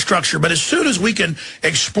power structure. But as soon as we can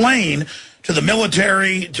explain to the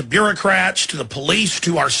military, to bureaucrats, to the police,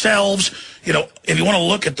 to ourselves, you know, if you want to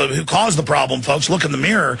look at who caused the problem, folks, look in the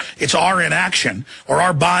mirror. It's our inaction or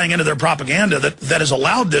our buying into their propaganda that has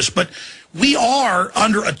allowed this. But we are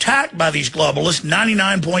under attack by these globalists.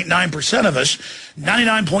 99.9% of us,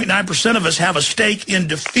 99.9% of us have a stake in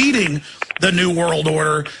defeating the New World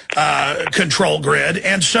Order control grid,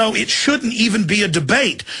 and so it shouldn't even be a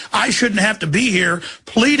debate. I shouldn't have to be here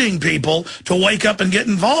pleading people to wake up and get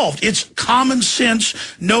involved. It's common sense,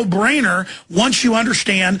 no-brainer once you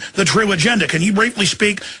understand the true agenda. Can you briefly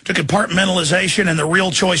speak to compartmentalization and the real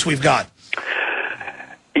choice we've got?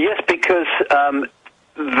 Yes, because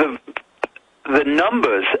the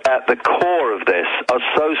numbers at the core of this are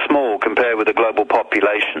so small compared with the global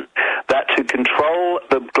population that to control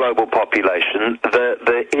the global population,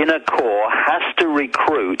 the inner core has to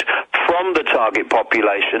recruit from the target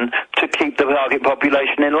population to keep the target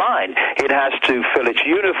population in line. It has to fill its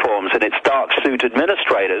uniforms and its dark suit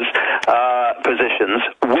administrators' positions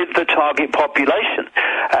with the target population.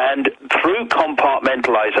 And through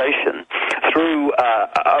compartmentalization, through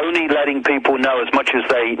only letting people know as much as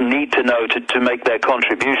they need to know to make their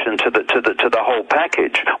contribution to the whole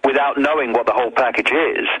package without knowing what the whole package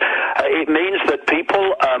is, it means that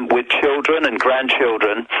people with children and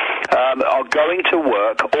grandchildren are going to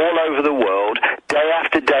work all over the world, day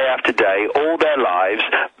after day after day, all their lives,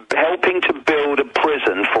 helping to build a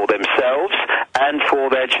prison for themselves and for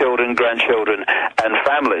their children, grandchildren, and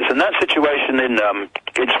families. And that situation in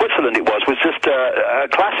Switzerland, it was just a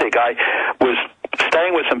classic. I was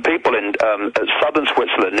staying with some people in southern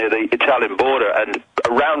Switzerland near the Italian border, and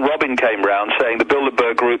a round robin came round saying the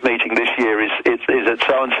Bilderberg group meeting this year is at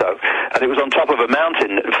so-and-so. And it was on top of a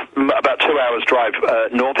mountain, about 2 hours drive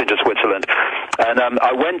north into Switzerland. And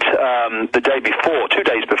I went the day before, 2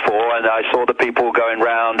 days before, and I saw the people going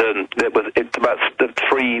round, and it's about the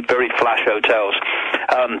 3 very flash hotels.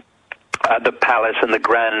 The Palace and the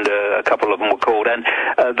Grand, a couple of them were called, and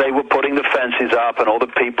they were putting the fences up, and all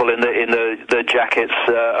the people in the jackets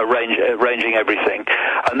arranging everything.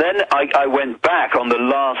 And then I went back on the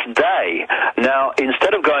last day. Now,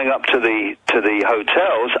 instead of going up to the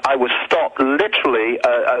hotels, I was stopped literally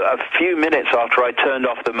a few minutes after I turned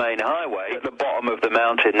off the main highway at the bottom of the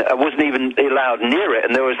mountain. I wasn't even allowed near it,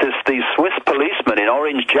 and there was these Swiss policemen in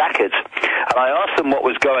orange jackets, and I asked them what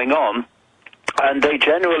was going on. And they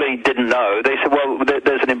generally didn't know. They said, well,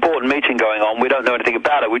 there's an important meeting going on. We don't know anything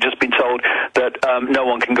about it. We've just been told that no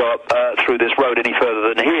one can go up through this road any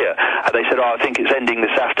further than here. And they said, oh, I think it's ending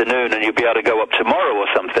this afternoon and you'll be able to go up tomorrow or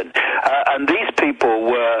something. And these people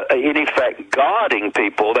were, in effect, guarding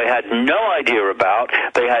people they had no idea about.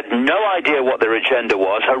 They had no idea what their agenda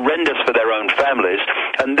was, horrendous for their own families.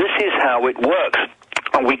 And this is how it works.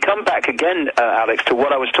 And we come back again, Alex, to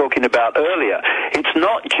what I was talking about earlier. It's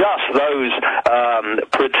not just those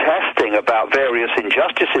protesting about various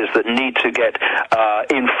injustices that need to get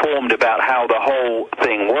informed about how the whole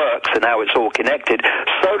thing works and how it's all connected.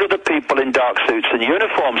 So do the people in dark suits and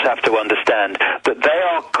uniforms have to understand that they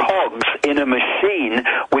are cogs in a machine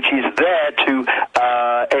which is there to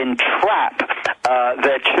entrap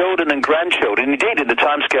their children and grandchildren, indeed in the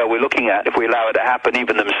timescale we're looking at, if we allow it to happen,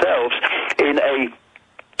 even themselves, in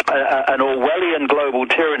an Orwellian global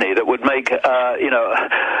tyranny that would make,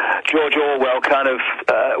 George Orwell kind of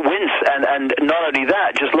wince. And not only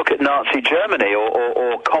that, just look at Nazi Germany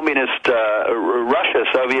or communist Russia,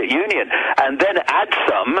 Soviet Union, and then add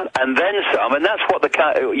some, and then some, and that's what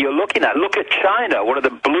you're looking at. Look at China, one of the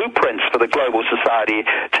blueprints for the global society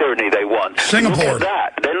tyranny they want. Singapore. Look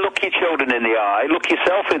at that. Then look your children in the eye, look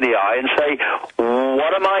yourself in the eye, and say,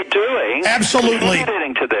 what am I doing? Absolutely.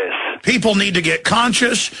 Contributing to this. People need to get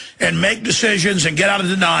conscious and make decisions and get out of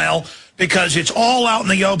denial, because it's all out in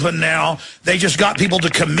the open now. They just got people to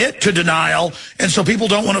commit to denial, and so people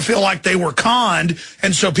don't want to feel like they were conned,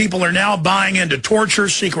 and so people are now buying into torture,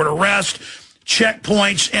 secret arrest,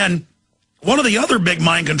 checkpoints, and one of the other big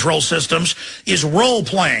mind control systems is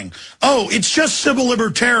role-playing. Oh, it's just civil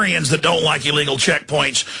libertarians that don't like illegal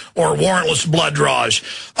checkpoints or warrantless blood draws.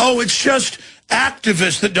 Oh, it's just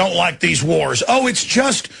activists that don't like these wars. Oh, it's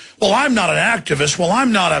just, well, I'm not an activist. Well,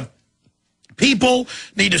 I'm not a... People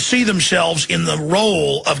need to see themselves in the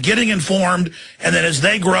role of getting informed, and then as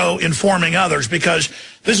they grow, informing others, because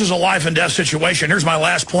this is a life and death situation. Here's my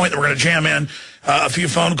last point that we're going to jam in a few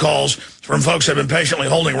phone calls from folks that have been patiently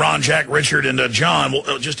holding. Ron, Jack, Richard, and John.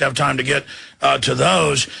 We'll just have time to get to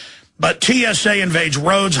those. but TSA invades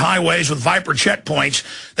roads, highways with Viper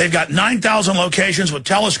checkpoints. They've got 9,000 locations with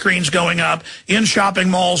telescreens going up in shopping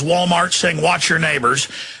malls, Walmart, saying, watch your neighbors.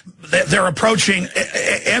 They're approaching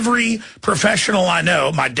every professional I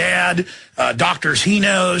know, my dad, doctors he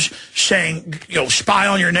knows, saying, spy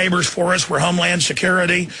on your neighbors for us. We're Homeland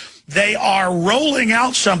Security. They are rolling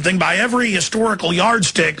out something by every historical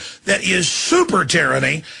yardstick that is super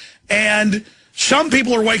tyranny. And some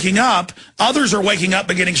people are waking up, others are waking up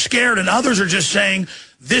and getting scared, and others are just saying,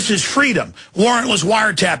 this is freedom. Warrantless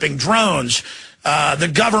wiretapping, drones, the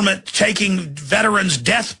government taking veterans'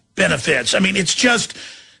 death benefits. I mean, it's just,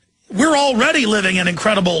 we're already living in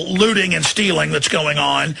incredible looting and stealing that's going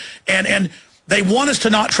on, and they want us to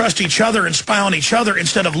not trust each other and spy on each other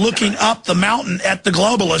instead of looking up the mountain at the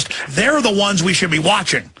globalist. They're the ones we should be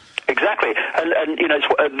watching. Exactly, and it's,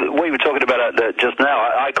 we were talking about just now.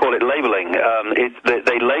 I call it labeling.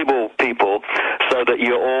 They label people so that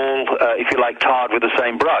you're all, if you like, tarred with the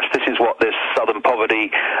same brush. This is what this Southern Poverty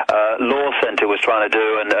Law Center was trying to do,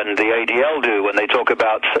 and the ADL do when they talk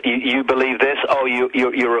about you believe this, oh,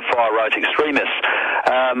 you're a far-right extremist.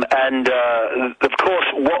 Of course,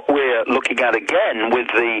 what we're looking at again with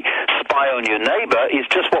the spy on your neighbor is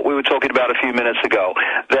just what we were talking about a few minutes ago.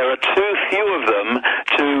 There are too few of them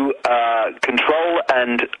to control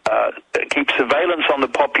and keep surveillance on the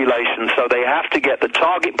population, so they have to get the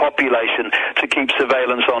target population to keep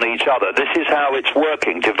surveillance on each other. This is how it's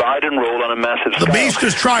working, divide and rule on a massive scale. The beast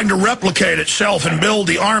is trying to replicate itself and build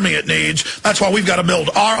the army it needs. That's why we've got to build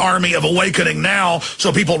our army of awakening now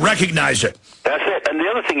so people recognize it. That's it. And the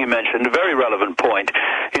other thing you mentioned, a very relevant point,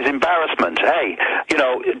 is embarrassment. Hey,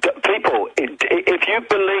 people, if you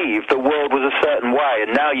believe the world was a certain way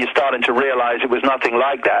and now you're starting to realize it was nothing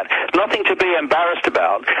like that, nothing to be embarrassed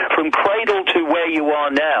about. From cradle to where you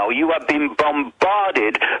are now, you have been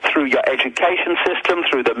bombarded through your education system,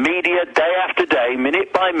 through the media, day after day,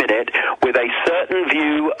 minute by minute, with a certain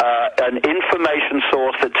view, an information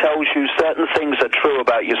source that tells you certain things are true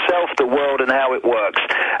about yourself, the world, and how it works.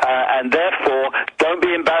 And therefore, don't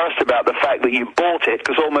be embarrassed about the fact that you bought it,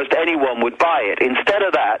 because almost anyone would buy it. Instead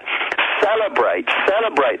of that, celebrate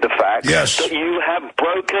the fact that you have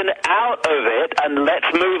broken out of it, and let's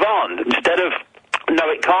move on. Instead of, no,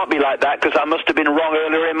 it can't be like that because I must have been wrong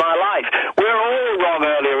earlier in my life. We're all wrong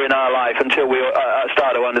earlier in our life until we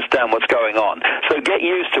start to understand what's going on. So get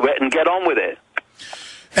used to it and get on with it.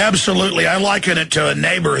 Absolutely. I liken it to a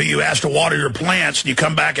neighbor who you ask to water your plants, and you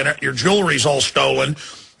come back and your jewelry's all stolen.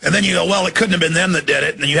 And then you go, well, it couldn't have been them that did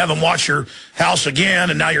it. And then you have them watch your house again,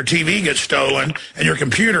 and now your TV gets stolen and your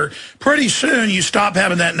computer. Pretty soon you stop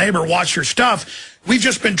having that neighbor watch your stuff. We've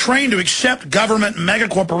just been trained to accept government mega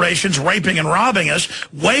corporations raping and robbing us.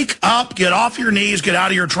 Wake up, get off your knees, get out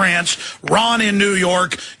of your trance. Ron in New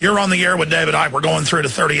York, you're on the air with David Icke. We're going through to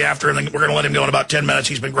 30 after, and then we're going to let him go in about 10 minutes.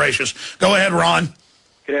 He's been gracious. Go ahead, Ron.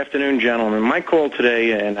 Good afternoon, gentlemen. My call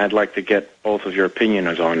today, and I'd like to get both of your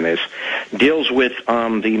opinions on this, deals with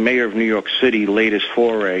the mayor of New York City latest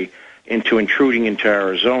foray into intruding into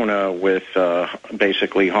Arizona with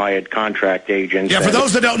basically hired contract agents. Yeah, for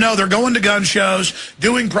those that don't know, they're going to gun shows,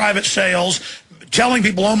 doing private sales, telling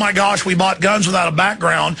people, oh my gosh, we bought guns without a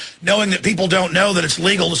background, knowing that people don't know that it's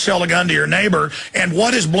legal to sell a gun to your neighbor. And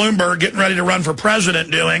what is Bloomberg getting ready to run for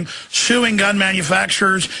president doing? Suing gun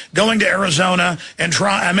manufacturers, going to Arizona, and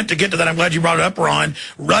I meant to get to that, I'm glad you brought it up, Ron,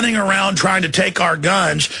 running around trying to take our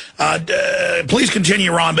guns. Please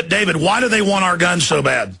continue, Ron, but David, why do they want our guns so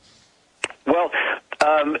bad? Well,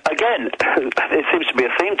 again, it seems to be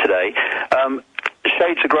a theme today.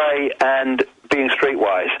 Shades of grey and being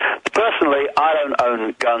streetwise. Personally, I don't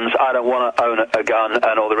own guns. I don't want to own a gun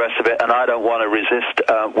and all the rest of it, and I don't want to resist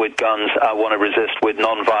with guns. I want to resist with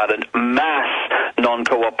non-violent mass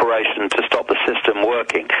non-cooperation to stop the system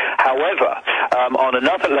working. However, on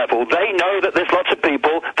another level, they know that there's lots of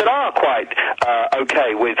people that are quite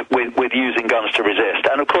okay with using guns to resist.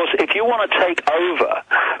 And of course, if you want to take over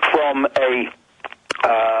from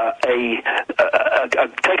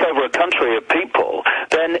take over a country of people,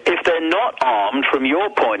 then if they're not armed from your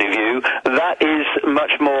point of view, that is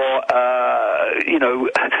much more,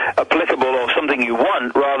 applicable or something you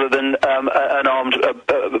want rather than an armed.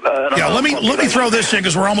 Let me throw this in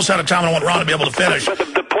because we're almost out of time and I want Ron to be able to finish. But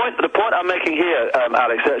the point I'm making here,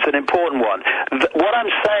 Alex, it's an important one. What I'm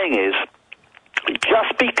saying is,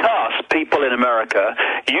 just because people in America,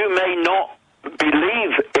 you may not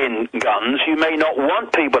believe in guns, you may not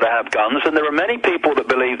want people to have guns, and there are many people that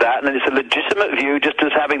believe that, and it's a legitimate view, just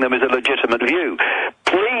as having them is a legitimate view.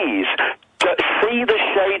 Please see the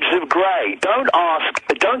shades of grey. Don't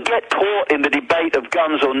get caught in the debate of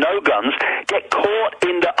guns or no guns, get caught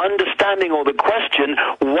in the understanding or the question,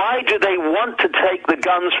 why do they want to take the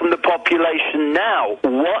guns from the population now?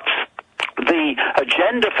 What's the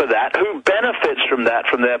agenda for that? Who benefits from that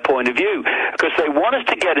from their point of view? Because they want us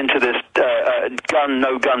to get into this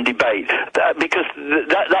no gun debate, because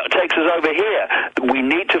that takes us over here. We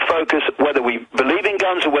need to focus, whether we believe in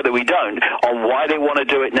guns or whether we don't, on why they want to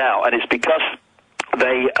do it now. And it's because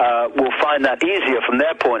they will find that easier from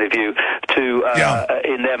their point of view to,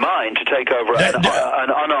 in their mind, to take over an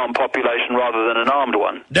unarmed population rather than an armed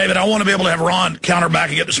one. David, I want to be able to have Ron counter back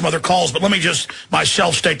and get to some other calls, but let me just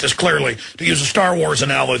myself state this clearly, to use a Star Wars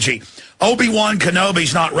analogy. Obi-Wan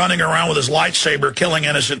Kenobi's not running around with his lightsaber killing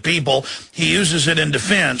innocent people. He uses it in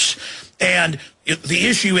defense. And the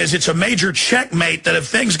issue is it's a major checkmate that if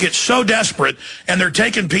things get so desperate and they're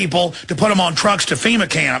taking people to put them on trucks to FEMA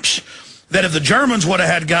camps, that if the Germans would have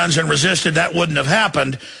had guns and resisted, that wouldn't have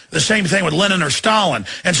happened. The same thing with Lenin or Stalin.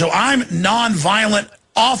 And so I'm nonviolent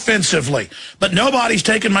offensively, but nobody's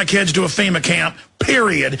taking my kids to a FEMA camp,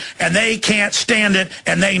 period, and they can't stand it,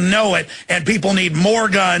 and they know it, and people need more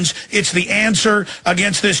guns. It's the answer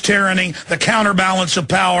against this tyranny, the counterbalance of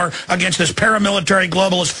power against this paramilitary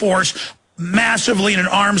globalist force, massively in an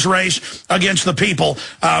arms race against the people.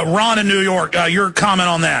 Ron in New York, your comment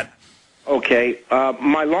on that. Okay,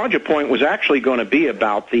 my larger point was actually going to be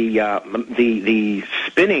about the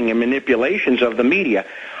spinning and manipulations of the media.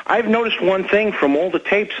 I've noticed one thing from all the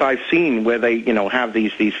tapes I've seen where they, have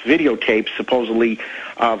these videotapes supposedly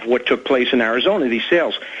of what took place in Arizona, these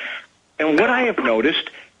sales. And what I have noticed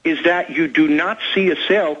is that you do not see a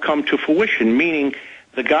sale come to fruition, meaning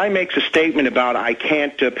the guy makes a statement about, I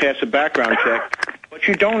can't pass a background check, but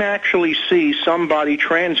you don't actually see somebody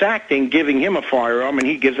transacting, giving him a firearm, and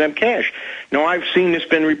he gives them cash. Now, I've seen this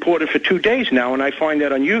been reported for 2 days now, and I find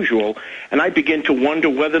that unusual, and I begin to wonder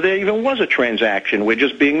whether there even was a transaction. We're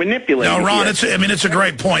just being manipulated. No, Ron, it's a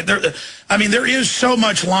great point. There is so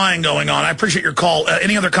much lying going on. I appreciate your call.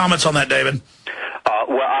 Any other comments on that, David?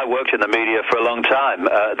 Well, I worked in the media for a long time,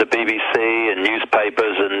 the BBC and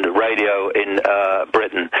newspapers and radio in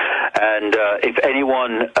Britain, and if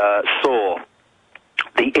anyone saw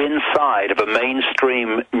the inside of a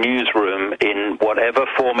mainstream newsroom in whatever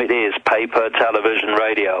form it is, paper, television,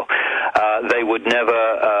 radio, they would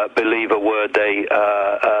never believe a word they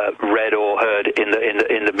read or heard in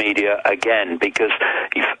the media again, because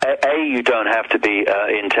you don't have to be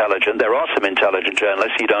intelligent. There are some intelligent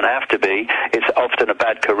journalists. You don't have to be. It's often a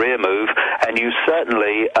bad career move, and you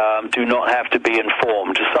certainly do not have to be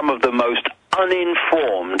informed. Some of the most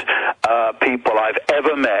uninformed people I've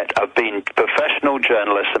ever met have been professional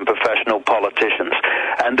journalists and professional politicians.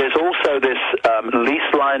 And there's also this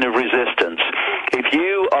least line of resistance. If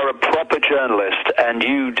you are a proper journalist and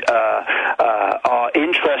you are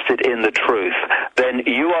interested in the truth, then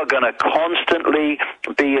you are going to constantly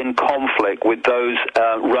be in conflict with those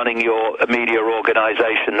running your media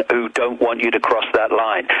organization who don't want you to cross that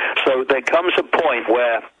line. So there comes a point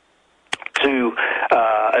where to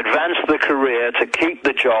advance the career, to keep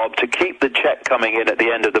the job, to keep the check coming in at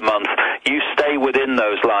the end of the month, you stay within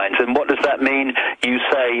those lines. And what does that mean? You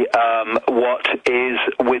say what is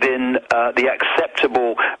within the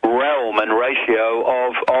acceptable realm and ratio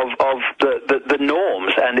of the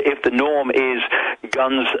norms. And if the norm is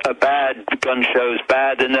guns are bad, gun shows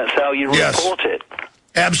bad, then that's how you report it.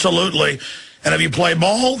 Absolutely. And if you play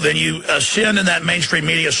ball, then you sin in that mainstream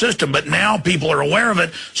media system. But now people are aware of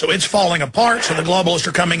it, so it's falling apart. So the globalists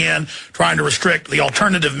are coming in, trying to restrict the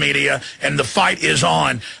alternative media, and the fight is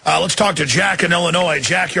on. Let's talk to Jack in Illinois.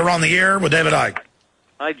 Jack, you're on the air with David Icke.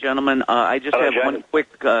 Hi, gentlemen. I just have one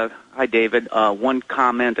quick, hi, David, one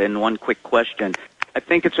comment and one quick question. I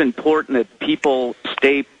think it's important that people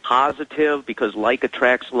stay positive because like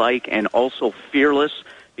attracts like, and also fearless,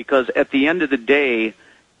 because at the end of the day,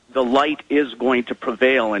 the light is going to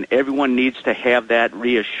prevail, and everyone needs to have that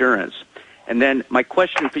reassurance. And then my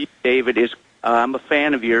question for you, David, is I'm a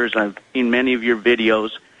fan of yours. I've seen many of your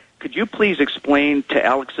videos. Could you please explain to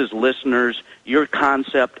Alex's listeners your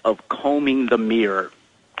concept of combing the mirror?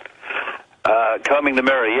 Combing the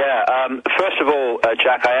mirror, yeah. First of all,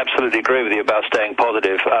 Jack, I absolutely agree with you about staying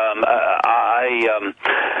positive. I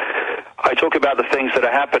talk about the things that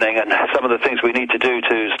are happening and some of the things we need to do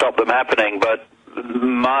to stop them happening, but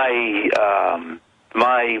my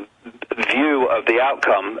view of the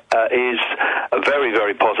outcome is very,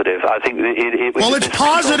 very positive. I think it's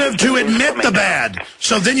positive to admit the bad,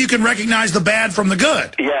 so then you can recognize the bad from the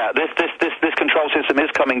good. Yeah, this control system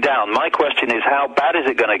is coming down. My question is, how bad is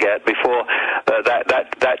it going to get before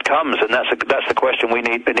that comes? And that's the question we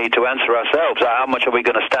need to answer ourselves. How much are we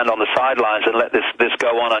going to stand on the sidelines and let this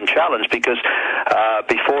go on unchallenged? Because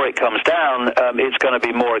before it comes down, it's going to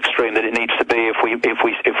be more extreme than it needs to be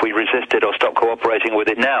if we resist it or stop cooperating with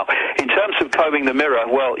it now. In terms of combing the mirror,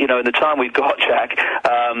 well, in the time we've got, Jack,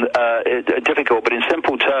 difficult, but in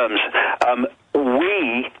simple terms,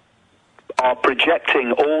 we are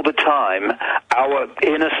projecting all the time our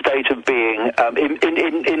inner state of being,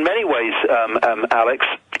 in many ways, Alex,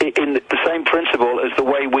 in the same principle as the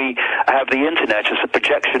way we have the internet as a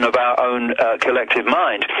projection of our own collective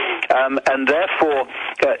mind. And therefore,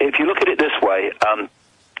 if you look at it this way,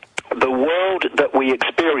 the world that we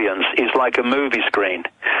experience is like a movie screen.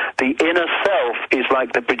 The inner self is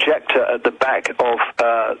like the projector at the back of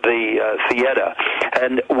the theater.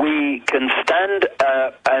 And we can stand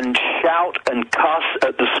and shout and cuss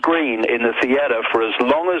at the screen in the theater for as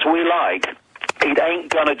long as we like. It ain't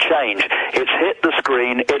gonna change. It's hit the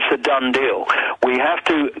screen, it's a done deal. We have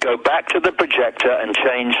to go back to the projector and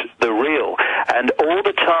change the real. And all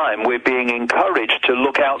the time we're being encouraged to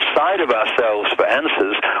look outside of ourselves for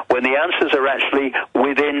answers when the answers are actually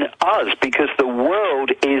within us, because the world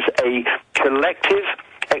is a collective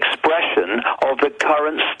expression of the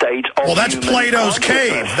current state of Well, that's human Plato's consciousness.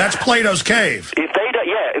 cave. That's Plato's cave. If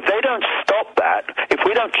they don't stop that, if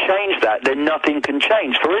we don't change that, then nothing can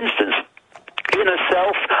change. For instance, inner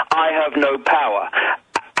self, I have no power.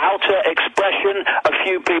 Outer expression, a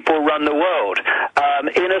few people run the world.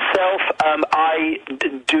 Inner self, I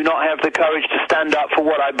do not have the courage to stand up for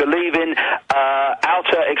what I believe in.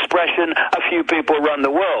 Outer expression, a few people run the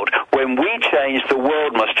world. When we change, the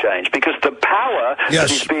world must change, because the power that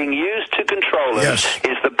is being used to control us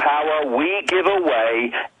is the power we give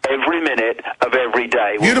away every minute of every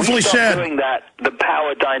day. Beautifully when we stop said. doing that, the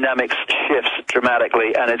power dynamics shifts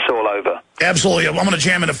dramatically, and it's all over. Absolutely. I'm going to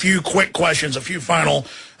jam in a few quick questions, a few final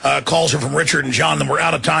calls are from Richard and John. Then we're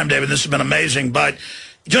out of time, David. This has been amazing. But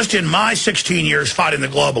just in my 16 years fighting the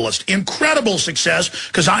globalist, incredible success,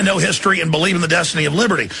 because I know history and believe in the destiny of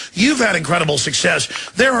liberty. You've had incredible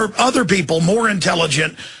success. There are other people more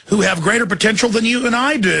intelligent who have greater potential than you and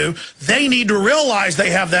I do. They need to realize they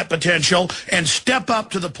have that potential and step up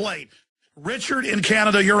to the plate. Richard in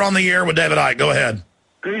Canada, you're on the air with David Icke. Go ahead.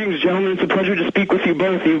 Greetings, gentlemen. It's a pleasure to speak with you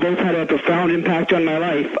both. You both had a profound impact on my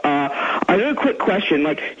life. I have a quick question.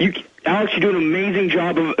 Alex, you do an amazing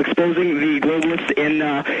job of exposing the globalists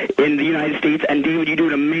in the United States, and David, you do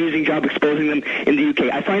an amazing job exposing them in the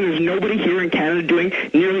UK. I find there's nobody here in Canada doing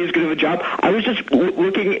nearly as good of a job. I was just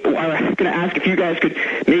going to ask if you guys could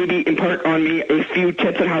maybe impart on me a few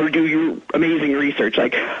tips on how to do your amazing research.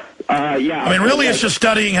 Really, it's just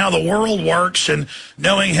studying how the world works and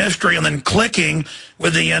knowing history and then clicking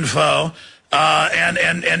with the info.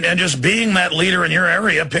 And just being that leader in your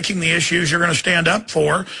area, picking the issues you're going to stand up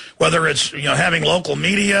for, whether it's having local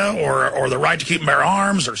media or the right to keep and bear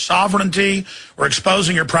arms or sovereignty or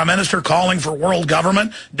exposing your prime minister, calling for world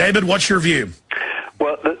government. David, what's your view?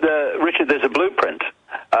 Well, Richard, there's a blueprint.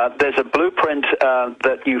 There's a blueprint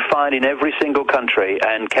that you find in every single country,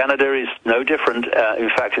 and Canada is no different. In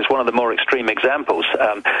fact, it's one of the more extreme examples.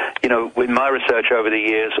 With my research over the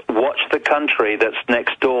years, watch the country that's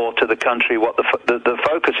next door to the country what the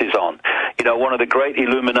focus is on. One of the great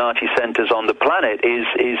Illuminati centers on the planet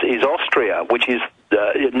is Austria, which is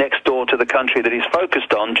next door to the country that he's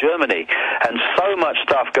focused on, Germany. And so much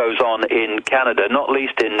stuff goes on in Canada, not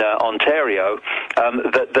least in Ontario,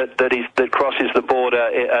 that crosses the border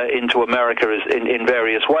into America in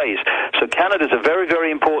various ways. So Canada's a very,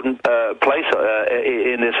 very important place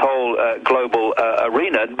in this whole global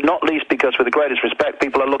arena, not least because, with the greatest respect,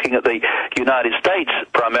 people are looking at the United States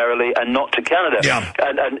primarily and not to Canada. Yeah.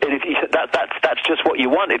 And if that's just what you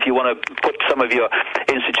want if you want to put some of your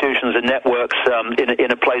institutions and networks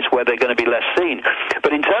in a place where they're going to be less seen.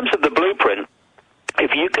 But in terms of the blueprint,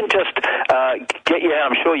 if you can just get your,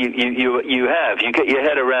 I'm sure you get your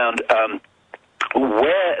head around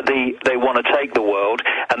where they want to take the world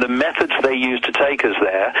and the methods they use to take us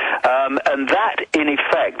there, and that, in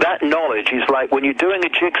effect, that knowledge is like when you're doing a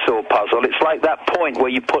jigsaw puzzle, it's like that point where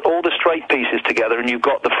you put all the straight pieces together and you've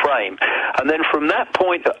got the frame. And then from that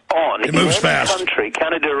point on, it moves in every fast. country,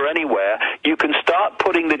 Canada or anywhere, you can start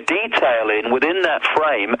putting the detail in within that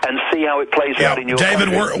frame and see how it plays out in your David,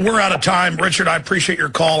 country. we're out of time. Richard, I appreciate your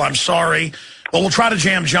call. I'm sorry. Well, we'll try to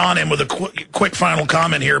jam John in with a quick final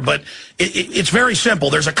comment here, but it's very simple.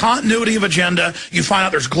 There's a continuity of agenda. You find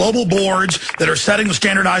out there's global boards that are setting the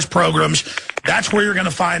standardized programs. That's where you're going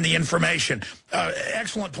to find the information.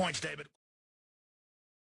 Excellent points, David.